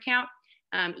bird count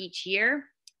each year.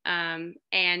 And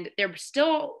there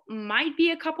still might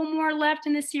be a couple more left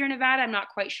in the Sierra Nevada. I'm not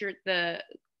quite sure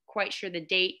the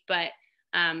date, but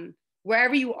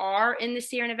wherever you are in the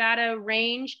Sierra Nevada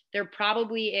range, there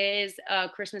probably is a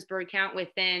Christmas bird count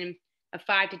within a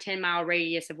 5 to 10 mile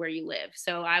radius of where you live.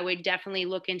 So I would definitely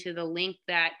look into the link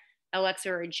that Alexa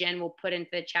or Jen will put into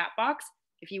the chat box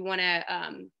if you want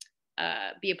to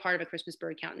be a part of a Christmas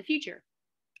bird count in the future.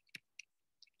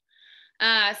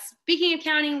 Speaking of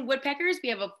counting woodpeckers, we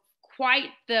have quite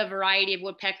the variety of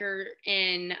woodpecker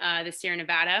in the Sierra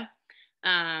Nevada,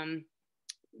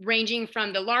 ranging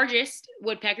from the largest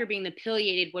woodpecker being the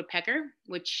pileated woodpecker,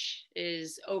 which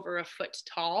is over a foot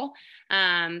tall,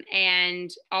 and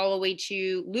all the way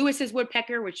to Lewis's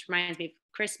woodpecker, which reminds me of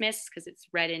Christmas because it's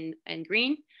red and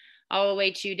green, all the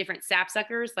way to different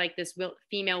sapsuckers like this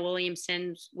female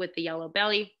Williamson's with the yellow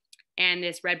belly, and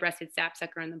this red-breasted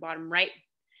sapsucker on the bottom right.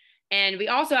 And we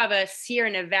also have a Sierra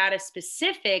Nevada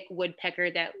specific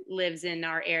woodpecker that lives in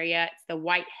our area. It's the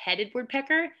white-headed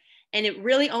woodpecker. And it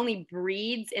really only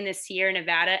breeds in the Sierra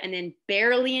Nevada and then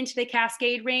barely into the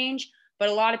Cascade Range. But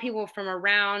a lot of people from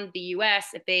around the US,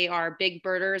 if they are big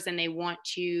birders and they want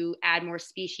to add more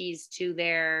species to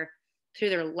their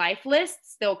life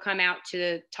lists, they'll come out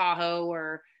to Tahoe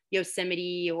or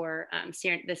Yosemite or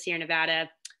the Sierra Nevada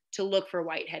to look for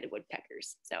white-headed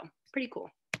woodpeckers. So pretty cool.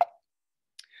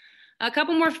 A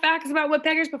couple more facts about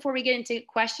woodpeckers before we get into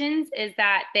questions is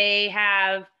that they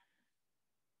have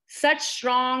such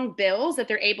strong bills that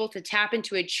they're able to tap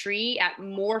into a tree at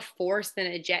more force than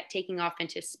a jet taking off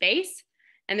into space.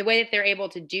 And the way that they're able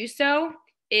to do so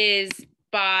is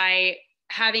by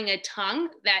having a tongue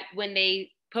that when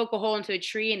they poke a hole into a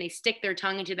tree and they stick their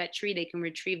tongue into that tree, they can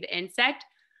retrieve the insect.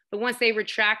 But once they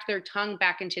retract their tongue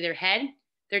back into their head,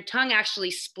 their tongue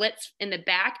actually splits in the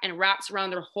back and wraps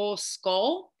around their whole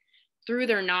skull through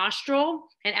their nostril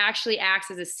and actually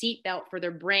acts as a seatbelt for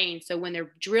their brain. So when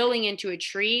they're drilling into a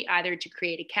tree, either to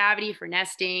create a cavity for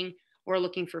nesting or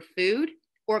looking for food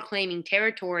or claiming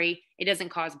territory, it doesn't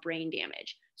cause brain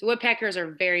damage. So woodpeckers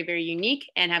are very, very unique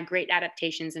and have great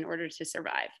adaptations in order to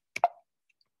survive.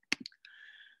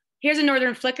 Here's a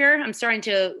northern flicker. I'm starting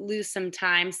to lose some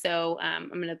time, so I'm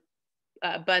going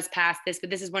to buzz past this,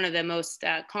 but this is one of the most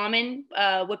common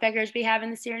woodpeckers we have in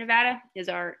the Sierra Nevada is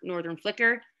our northern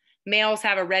flicker. Males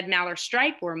have a red malar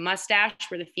stripe or mustache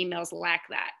where the females lack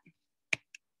that.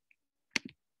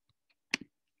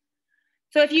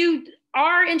 So if you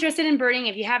are interested in birding,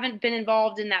 if you haven't been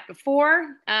involved in that before,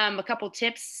 a couple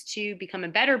tips to become a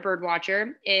better bird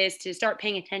watcher is to start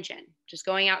paying attention. Just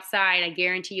going outside, I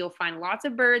guarantee you'll find lots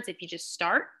of birds if you just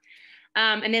start.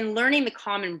 And then learning the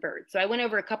common birds. So I went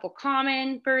over a couple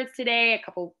common birds today, a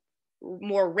couple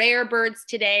more rare birds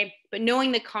today, but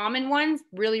knowing the common ones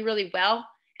really, really well,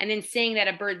 and then seeing that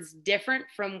a bird's different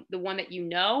from the one that you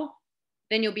know,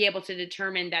 then you'll be able to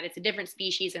determine that it's a different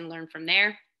species and learn from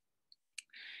there.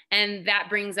 And that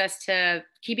brings us to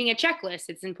keeping a checklist.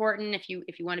 It's important if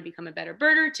you want to become a better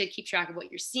birder to keep track of what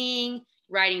you're seeing,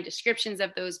 writing descriptions of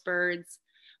those birds.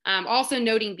 Also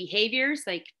noting behaviors,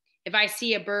 like if I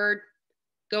see a bird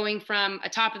going from a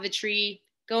top of the tree,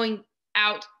 going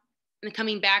out and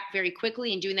coming back very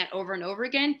quickly and doing that over and over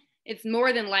again, it's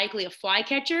more than likely a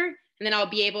flycatcher. And then I'll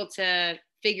be able to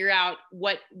figure out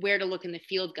where to look in the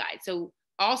field guide. So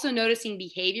also noticing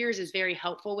behaviors is very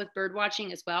helpful with bird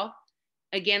watching as well.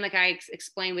 Again, like I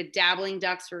explained with dabbling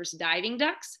ducks versus diving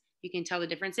ducks, you can tell the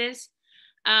differences.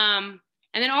 And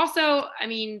then also, I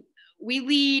mean, we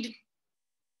lead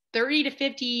 30 to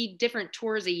 50 different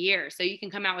tours a year. So you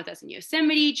can come out with us in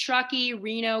Yosemite, Truckee,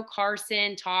 Reno,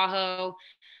 Carson, Tahoe,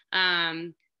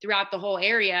 throughout the whole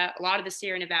area. A lot of the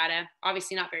Sierra Nevada,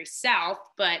 obviously not very south,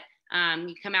 but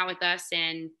you come out with us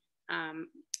and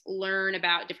learn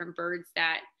about different birds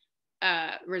that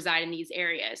reside in these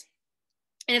areas.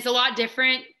 And it's a lot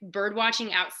different bird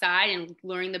watching outside and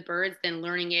learning the birds than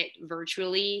learning it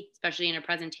virtually, especially in a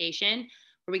presentation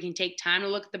where we can take time to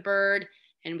look at the bird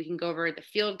and we can go over the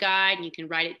field guide and you can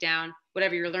write it down.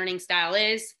 Whatever your learning style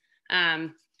is,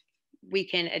 we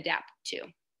can adapt to.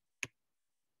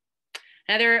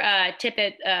 Another tip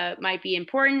that might be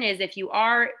important is if you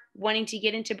are wanting to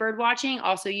get into bird watching,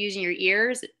 also using your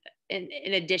ears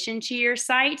in addition to your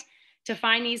sight to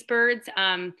find these birds.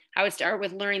 I would start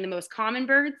with learning the most common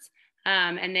birds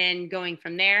and then going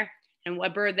from there. And a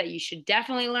bird that you should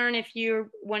definitely learn if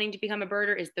you're wanting to become a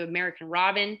birder is the American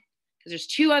robin, because there's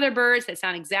two other birds that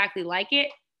sound exactly like it,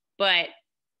 but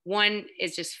one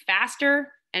is just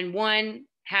faster and one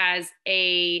has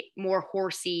a more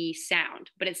horsey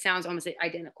sound, but it sounds almost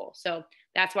identical. So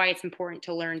that's why it's important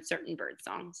to learn certain bird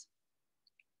songs.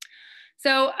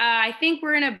 So I think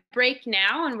we're going to break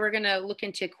now and we're going to look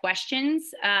into questions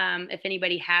if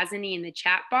anybody has any in the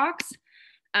chat box.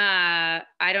 I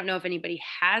don't know if anybody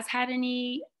has had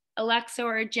any, Alexa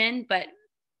or Jen, but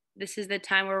this is the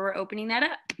time where we're opening that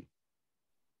up.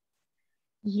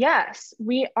 Yes,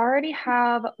 we already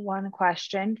have one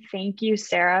question. Thank you,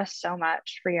 Sarah, so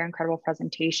much for your incredible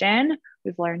presentation.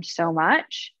 We've learned so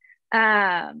much.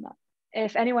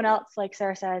 If anyone else, like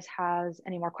Sarah says, has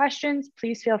any more questions,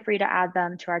 please feel free to add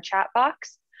them to our chat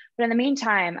box. But in the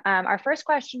meantime, our first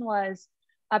question was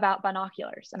about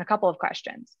binoculars and a couple of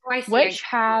questions. Which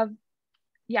have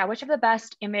the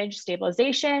best image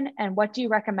stabilization and what do you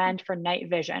recommend for night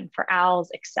vision for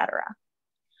owls, etc.?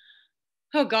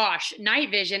 Oh gosh, night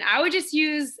vision. I would just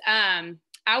use,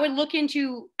 I would look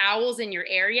into owls in your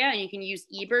area and you can use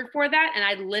eBird for that and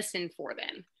I'd listen for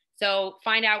them. So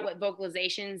find out what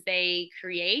vocalizations they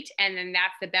create, and then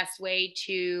that's the best way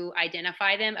to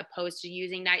identify them, opposed to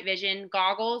using night vision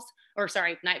goggles, or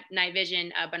sorry, night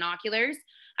vision binoculars.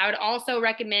 I would also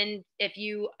recommend, if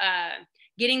you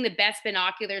getting the best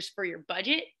binoculars for your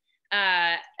budget.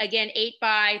 Again,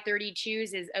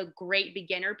 8x32s is a great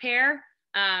beginner pair,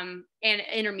 and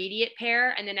intermediate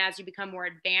pair. And then as you become more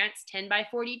advanced,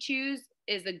 10x42s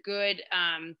is a good,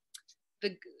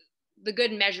 the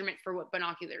good measurement for what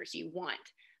binoculars you want.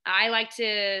 I like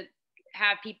to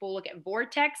have people look at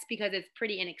Vortex because it's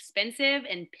pretty inexpensive,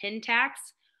 and Pentax.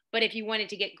 But if you wanted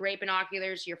to get great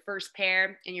binoculars, your first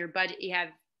pair, and your budget, you have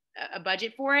a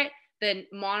budget for it, the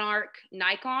Monarch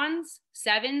Nikons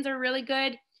 7s are really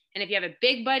good. And if you have a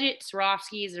big budget,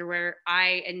 Swarovskis are where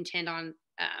I intend on,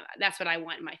 that's what I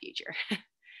want in my future,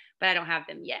 but I don't have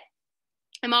them yet.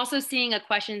 I'm also seeing a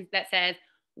question that says,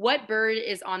 what bird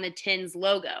is on the TINS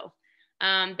logo?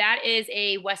 That is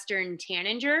a Western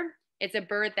tanager. It's a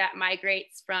bird that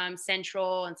migrates from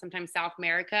Central and sometimes South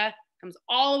America, comes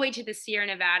all the way to the Sierra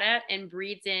Nevada, and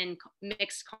breeds in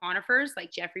mixed conifers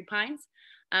like Jeffrey pines.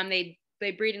 They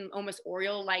breed in almost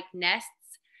Oriole-like nests,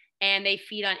 and they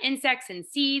feed on insects and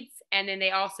seeds. And then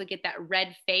they also get that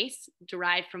red face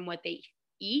derived from what they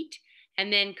eat.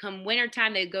 And then come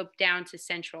wintertime, they go down to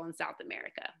Central and South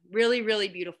America. Really, really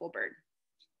beautiful bird.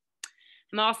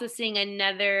 I'm also seeing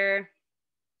another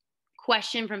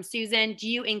question from Susan. Do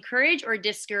you encourage or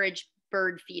discourage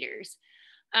bird feeders?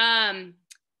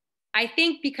 I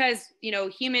think because,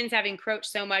 humans have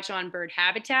encroached so much on bird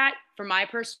habitat, for my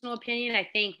personal opinion, I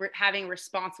think having a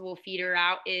responsible feeder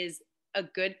out is a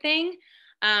good thing.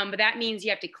 But that means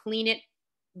you have to clean it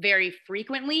very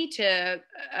frequently to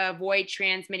avoid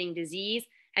transmitting disease,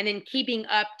 and then keeping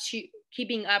up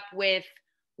with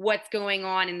what's going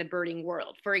on in the birding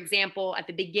world. For example, at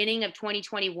the beginning of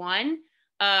 2021,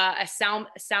 a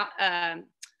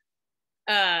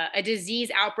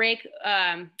disease outbreak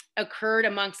occurred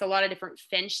amongst a lot of different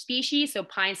finch species, so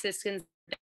pine siskins.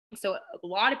 So a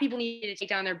lot of people needed to take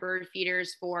down their bird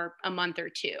feeders for a month or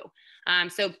two.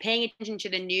 So paying attention to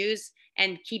the news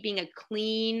and keeping a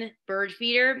clean bird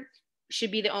feeder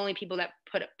should be the only people that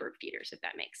put up bird feeders, if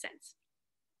that makes sense.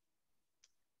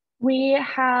 We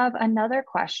have another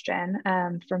question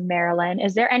from Marilyn.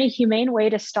 Is there any humane way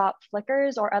to stop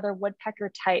flickers or other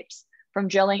woodpecker types from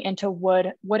drilling into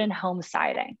wooden home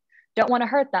siding? Don't want to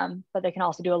hurt them, but they can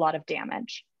also do a lot of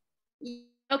damage.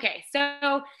 Okay,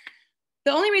 so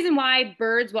the only reason why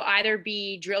birds will either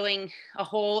be drilling a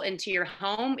hole into your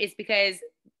home is because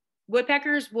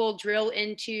woodpeckers will drill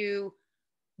into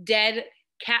dead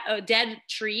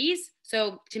trees,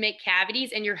 so to make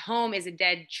cavities, and your home is a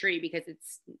dead tree because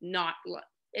it's not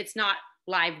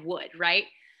live wood, right?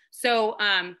 So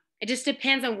it just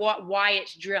depends on why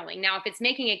it's drilling. Now, if it's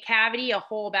making a cavity, a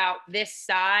hole about this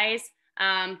size,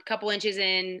 a couple inches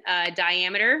in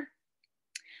diameter,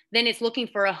 then it's looking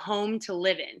for a home to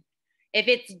live in. If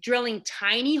it's drilling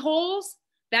tiny holes,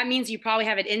 that means you probably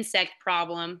have an insect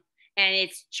problem, and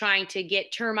it's trying to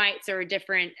get termites or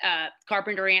different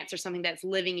carpenter ants or something that's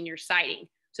living in your siding.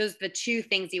 So those are the two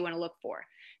things you want to look for.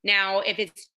 Now, if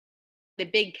it's the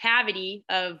big cavity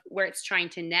of where it's trying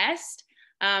to nest,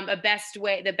 the best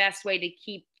way to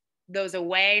keep those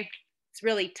away, it's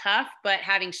really tough, but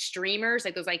having streamers,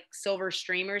 like those silver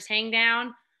streamers hang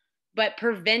down, but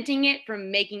preventing it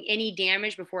from making any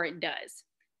damage before it does.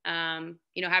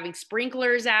 Having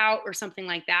sprinklers out or something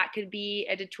like that could be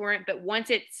a deterrent. But once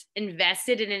it's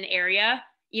invested in an area,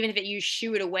 even if you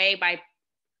shoo it away by,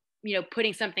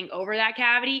 putting something over that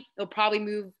cavity, it'll probably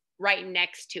move right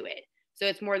next to it. So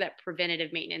it's more that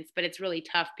preventative maintenance, but it's really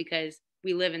tough because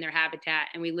we live in their habitat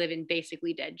and we live in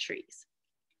basically dead trees.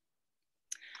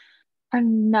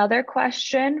 Another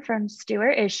question from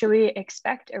Stuart is, should we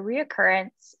expect a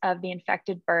reoccurrence of the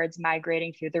infected birds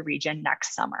migrating through the region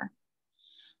next summer?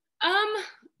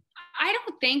 I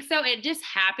don't think so. It just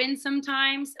happens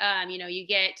sometimes. You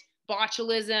get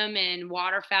botulism and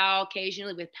waterfowl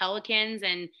occasionally with pelicans,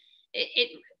 and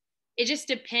it just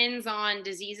depends on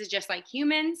diseases, just like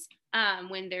humans,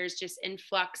 when there's just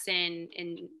influx and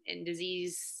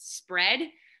disease spread.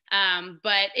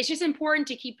 But it's just important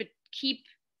to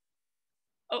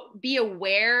be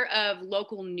aware of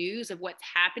local news of what's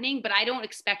happening, but I don't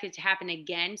expect it to happen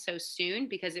again so soon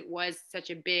because it was such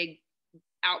a big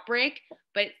outbreak,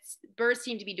 but birds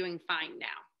seem to be doing fine now.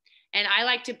 And I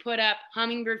like to put up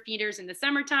hummingbird feeders in the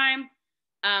summertime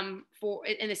in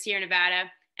the Sierra Nevada.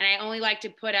 And I only like to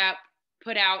put out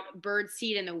bird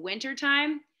seed in the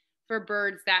wintertime for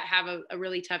birds that have a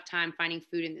really tough time finding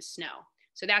food in the snow.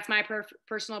 So that's my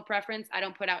personal preference. I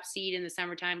don't put out seed in the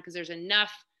summertime because there's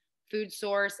enough food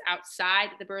source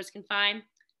outside that the birds can find.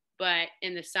 But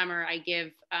in the summer, I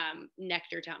give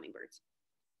nectar to hummingbirds.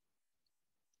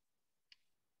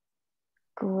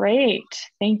 Great.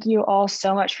 Thank you all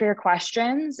so much for your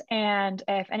questions. And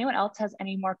if anyone else has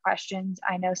any more questions,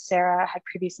 I know Sarah had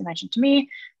previously mentioned to me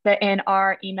that in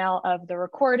our email of the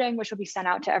recording, which will be sent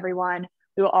out to everyone,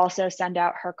 we will also send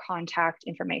out her contact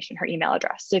information, her email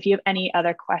address. So if you have any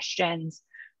other questions,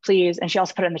 please, and she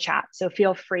also put it in the chat, so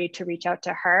feel free to reach out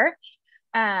to her.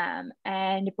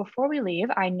 And before we leave,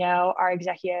 I know our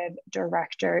executive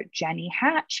director, Jenny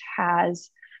Hatch, has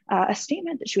a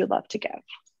statement that she would love to give.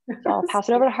 So I'll pass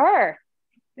it over to her.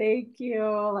 Thank you,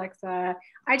 Alexa.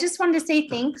 I just wanted to say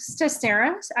thanks to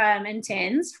Sarah and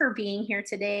TINS for being here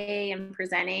today and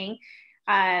presenting,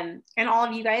 and all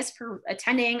of you guys for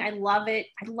attending. I love it.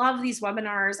 I love these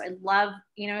webinars. I love,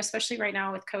 especially right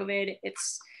now with COVID,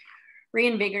 it's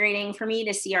reinvigorating for me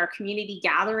to see our community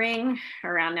gathering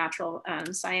around natural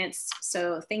science.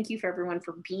 So thank you for everyone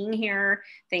for being here.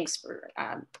 Thanks for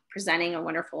presenting a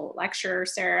wonderful lecture,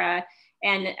 Sarah.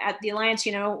 And at the Alliance,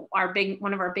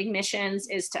 one of our big missions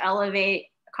is to elevate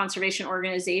conservation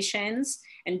organizations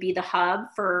and be the hub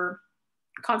for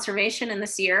conservation in the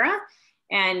Sierra.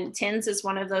 And TINS is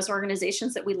one of those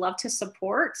organizations that we love to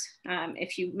support.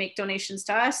 If you make donations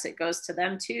to us, it goes to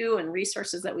them too, and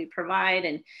resources that we provide.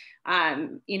 And,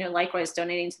 likewise,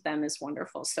 donating to them is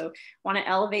wonderful. So want to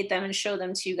elevate them and show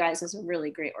them to you guys as a really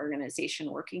great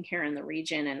organization working here in the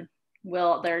region. And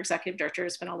Will, their executive director,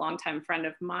 has been a longtime friend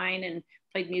of mine and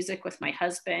played music with my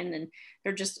husband. And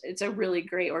it's a really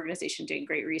great organization doing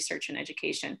great research and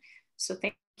education. So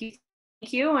thank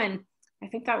you. And I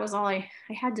think that was all I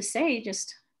had to say.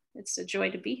 It's a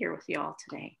joy to be here with you all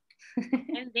today.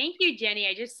 And thank you, Jenny.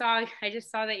 I just saw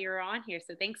that you were on here.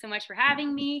 So thanks so much for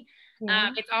having me. Yeah.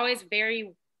 It's always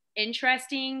very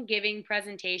interesting giving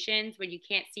presentations when you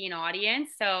can't see an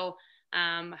audience. So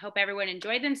I hope everyone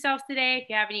enjoyed themselves today. If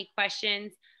you have any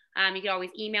questions, you can always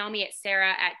email me at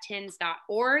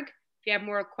sarah@tins.org. If you have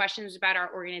more questions about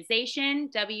our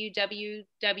organization,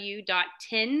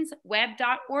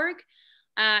 www.tinsweb.org.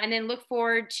 And then look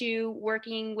forward to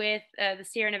working with the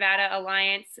Sierra Nevada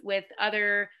Alliance with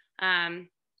other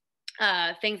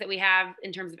things that we have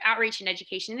in terms of outreach and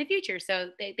education in the future.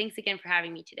 So thanks again for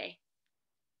having me today.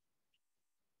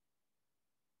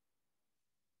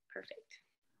 Perfect.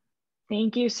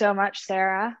 Thank you so much,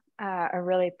 Sarah. I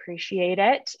really appreciate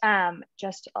it.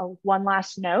 Just one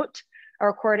last note, a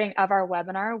recording of our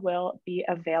webinar will be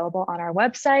available on our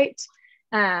website.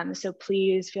 So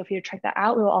please feel free to check that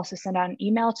out. We will also send out an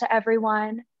email to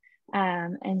everyone.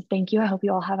 And thank you. I hope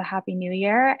you all have a happy new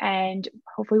year, and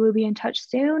hopefully we'll be in touch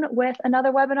soon with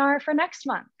another webinar for next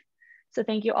month. So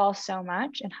thank you all so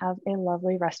much and have a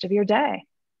lovely rest of your day.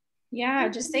 Yeah,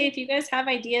 just say if you guys have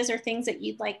ideas or things that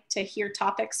you'd like to hear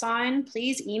topics on,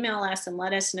 please email us and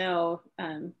let us know.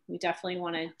 We definitely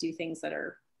want to do things that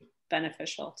are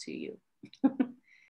beneficial to you.